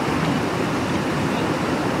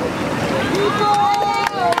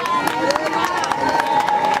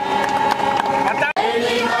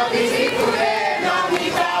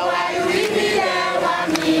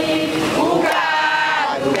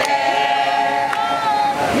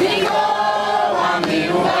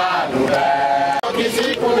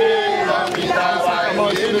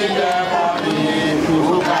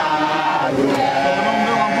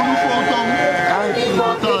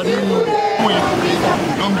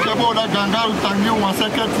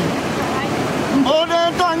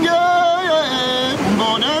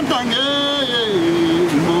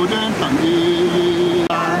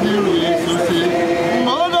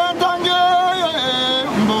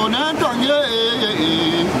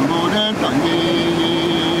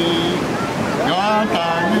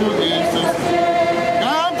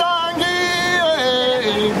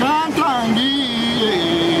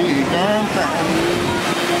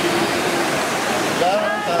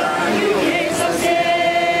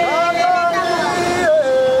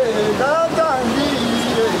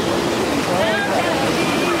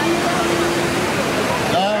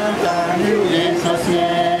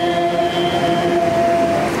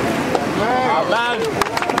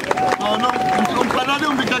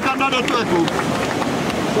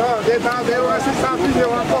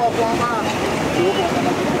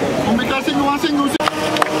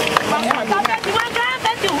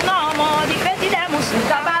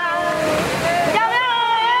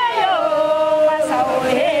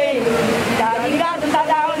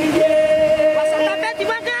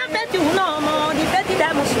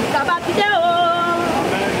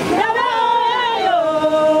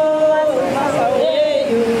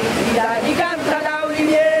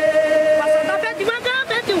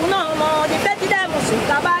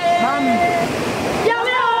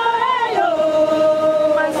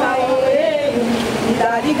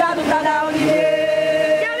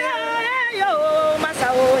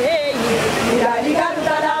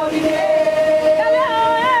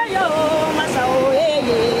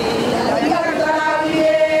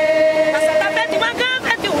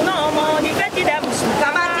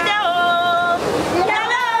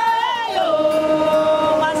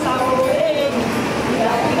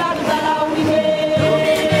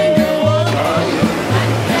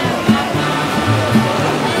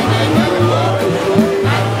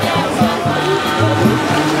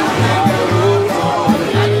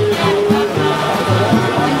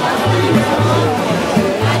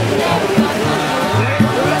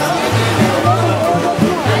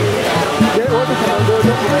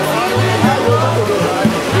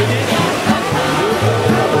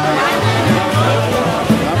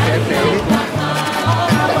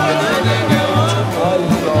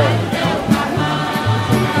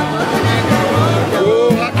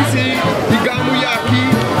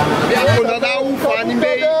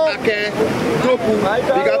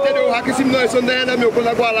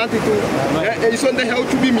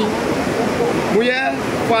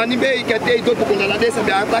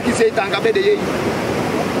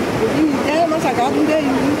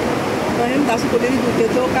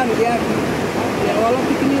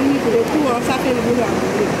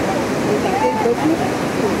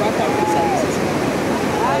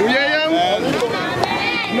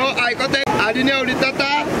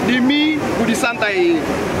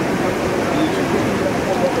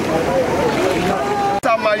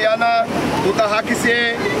Mariana, uta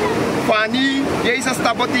hakise fani, yeisa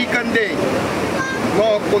staboti kande.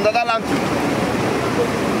 No, kundada lanti.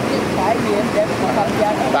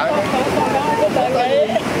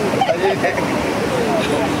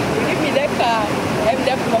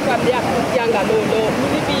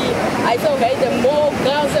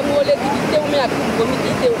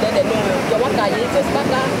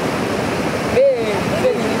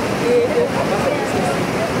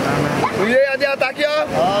 Oui, adi ataki ya.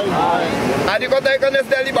 Adi kota ikones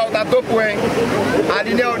deli bauta topuen.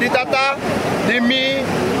 Adi ne odi tata, di mi,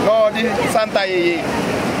 no di santa yeye.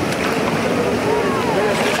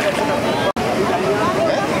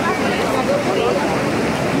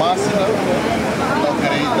 nascida, não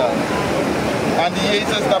creida. And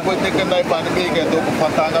Jesus da boa ter que andar para ninguém que do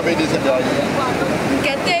fatanga bem desse daí.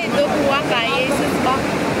 Que tem do waka Jesus ba.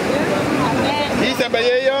 Isso é bem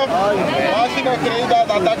eu. Acho que creida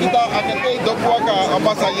da daqui da aquele do waka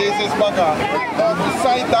amassa Jesus ba cá.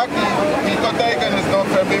 Sai daqui e toda a igreja não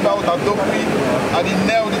foi bem ba o da do pi. Ali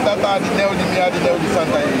neo de tata, ali neo de minha, ali neo de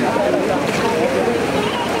Santa aí.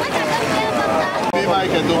 Bem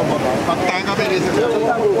mais que do fatanga bem desse daí.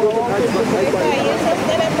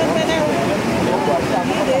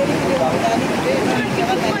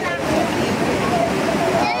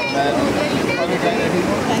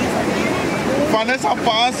 Vanessa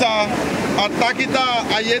passa ataque da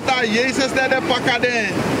ayeta Jesus de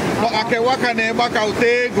pakade no akewaka ne baka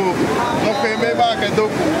utego no feme baka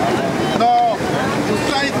doku no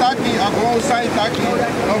sai taki agora sai taki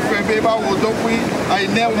no feme ba o doku ai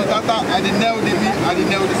neo de tata ai neo de mi ai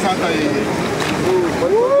neo de Santa aí.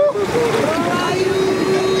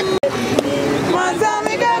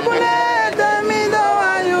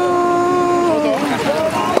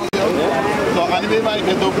 Vai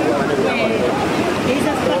que do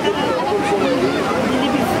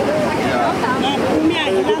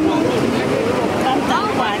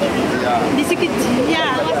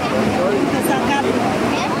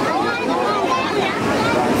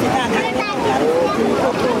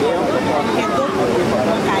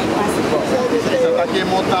tá aqui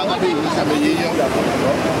montando bem, sabe aí?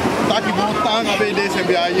 Tá aqui montando bem desse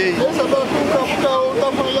bem aí. Essa tá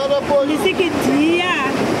falando por isso que dia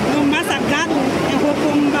no massacado é roupa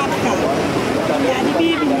mbaka. E a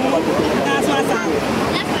bibi tá só assim.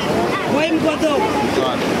 Vou me botar.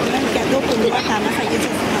 Que é do como tá nessa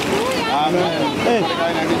igreja. Amém.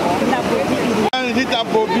 Rita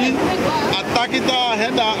Bobi ataque da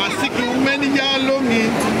renda asiki umeni ya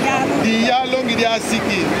longi dia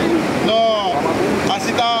asiki no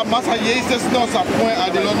asita masa Jesus no sa point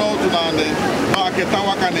adilono tunande no aketa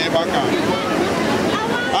wakane baka.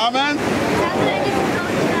 Amen.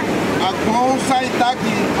 Agro sai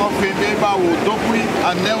taki ofende ba wo dopui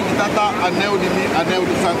anel di tata anel di mi anel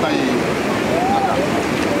di Santa yi.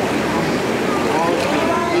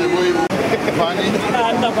 Fanny?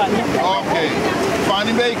 Okay.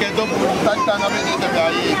 Fanny be ke to tata na be ni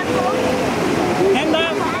tayi. Henda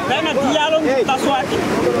bena dialog ta swati.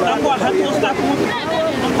 Ta ko hatu sta ku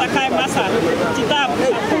ta kai masa. Kita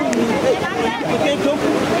ke to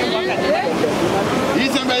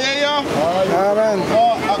Isso be yo. Amen.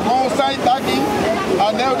 Oh, agro sai taki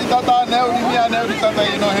anel di tata anel di mi anel di Santa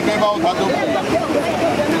yi no hebe ba o tato.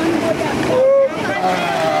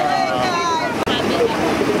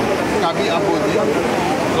 Kabi apodi.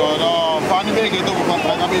 So no, Fanny be ke to ko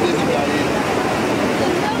kontra kabi desi aí.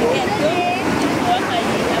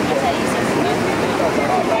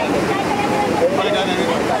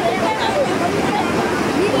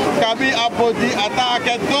 Kabi apodi ata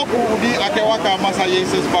ke doku di akewaka masa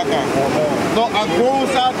Jesus baka. No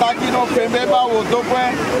agonsa taki no fembe ba wo dokwe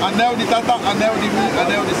anel di tata anel di mi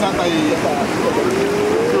anel di Santa yi.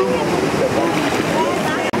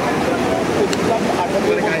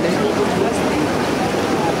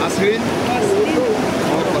 Asrin?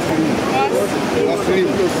 Asrin.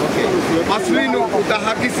 Okay. Asrin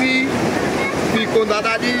utahakisi di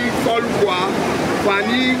kondada di Kolkwa.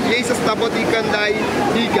 Fani Yesus taboti kandai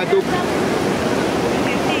di GADU.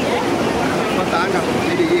 Matanga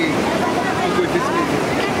jadi ye. Ikut bisnis.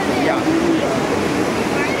 Ya.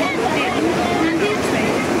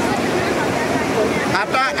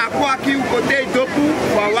 Ata aku aqui o kote dopu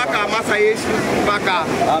wawaka masa Yesus baka.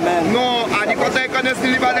 Amen. No adi kote kone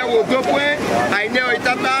silibade wo dopu ai neo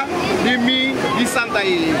itata di mi di Santa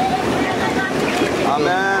yi.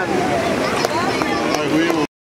 Amen.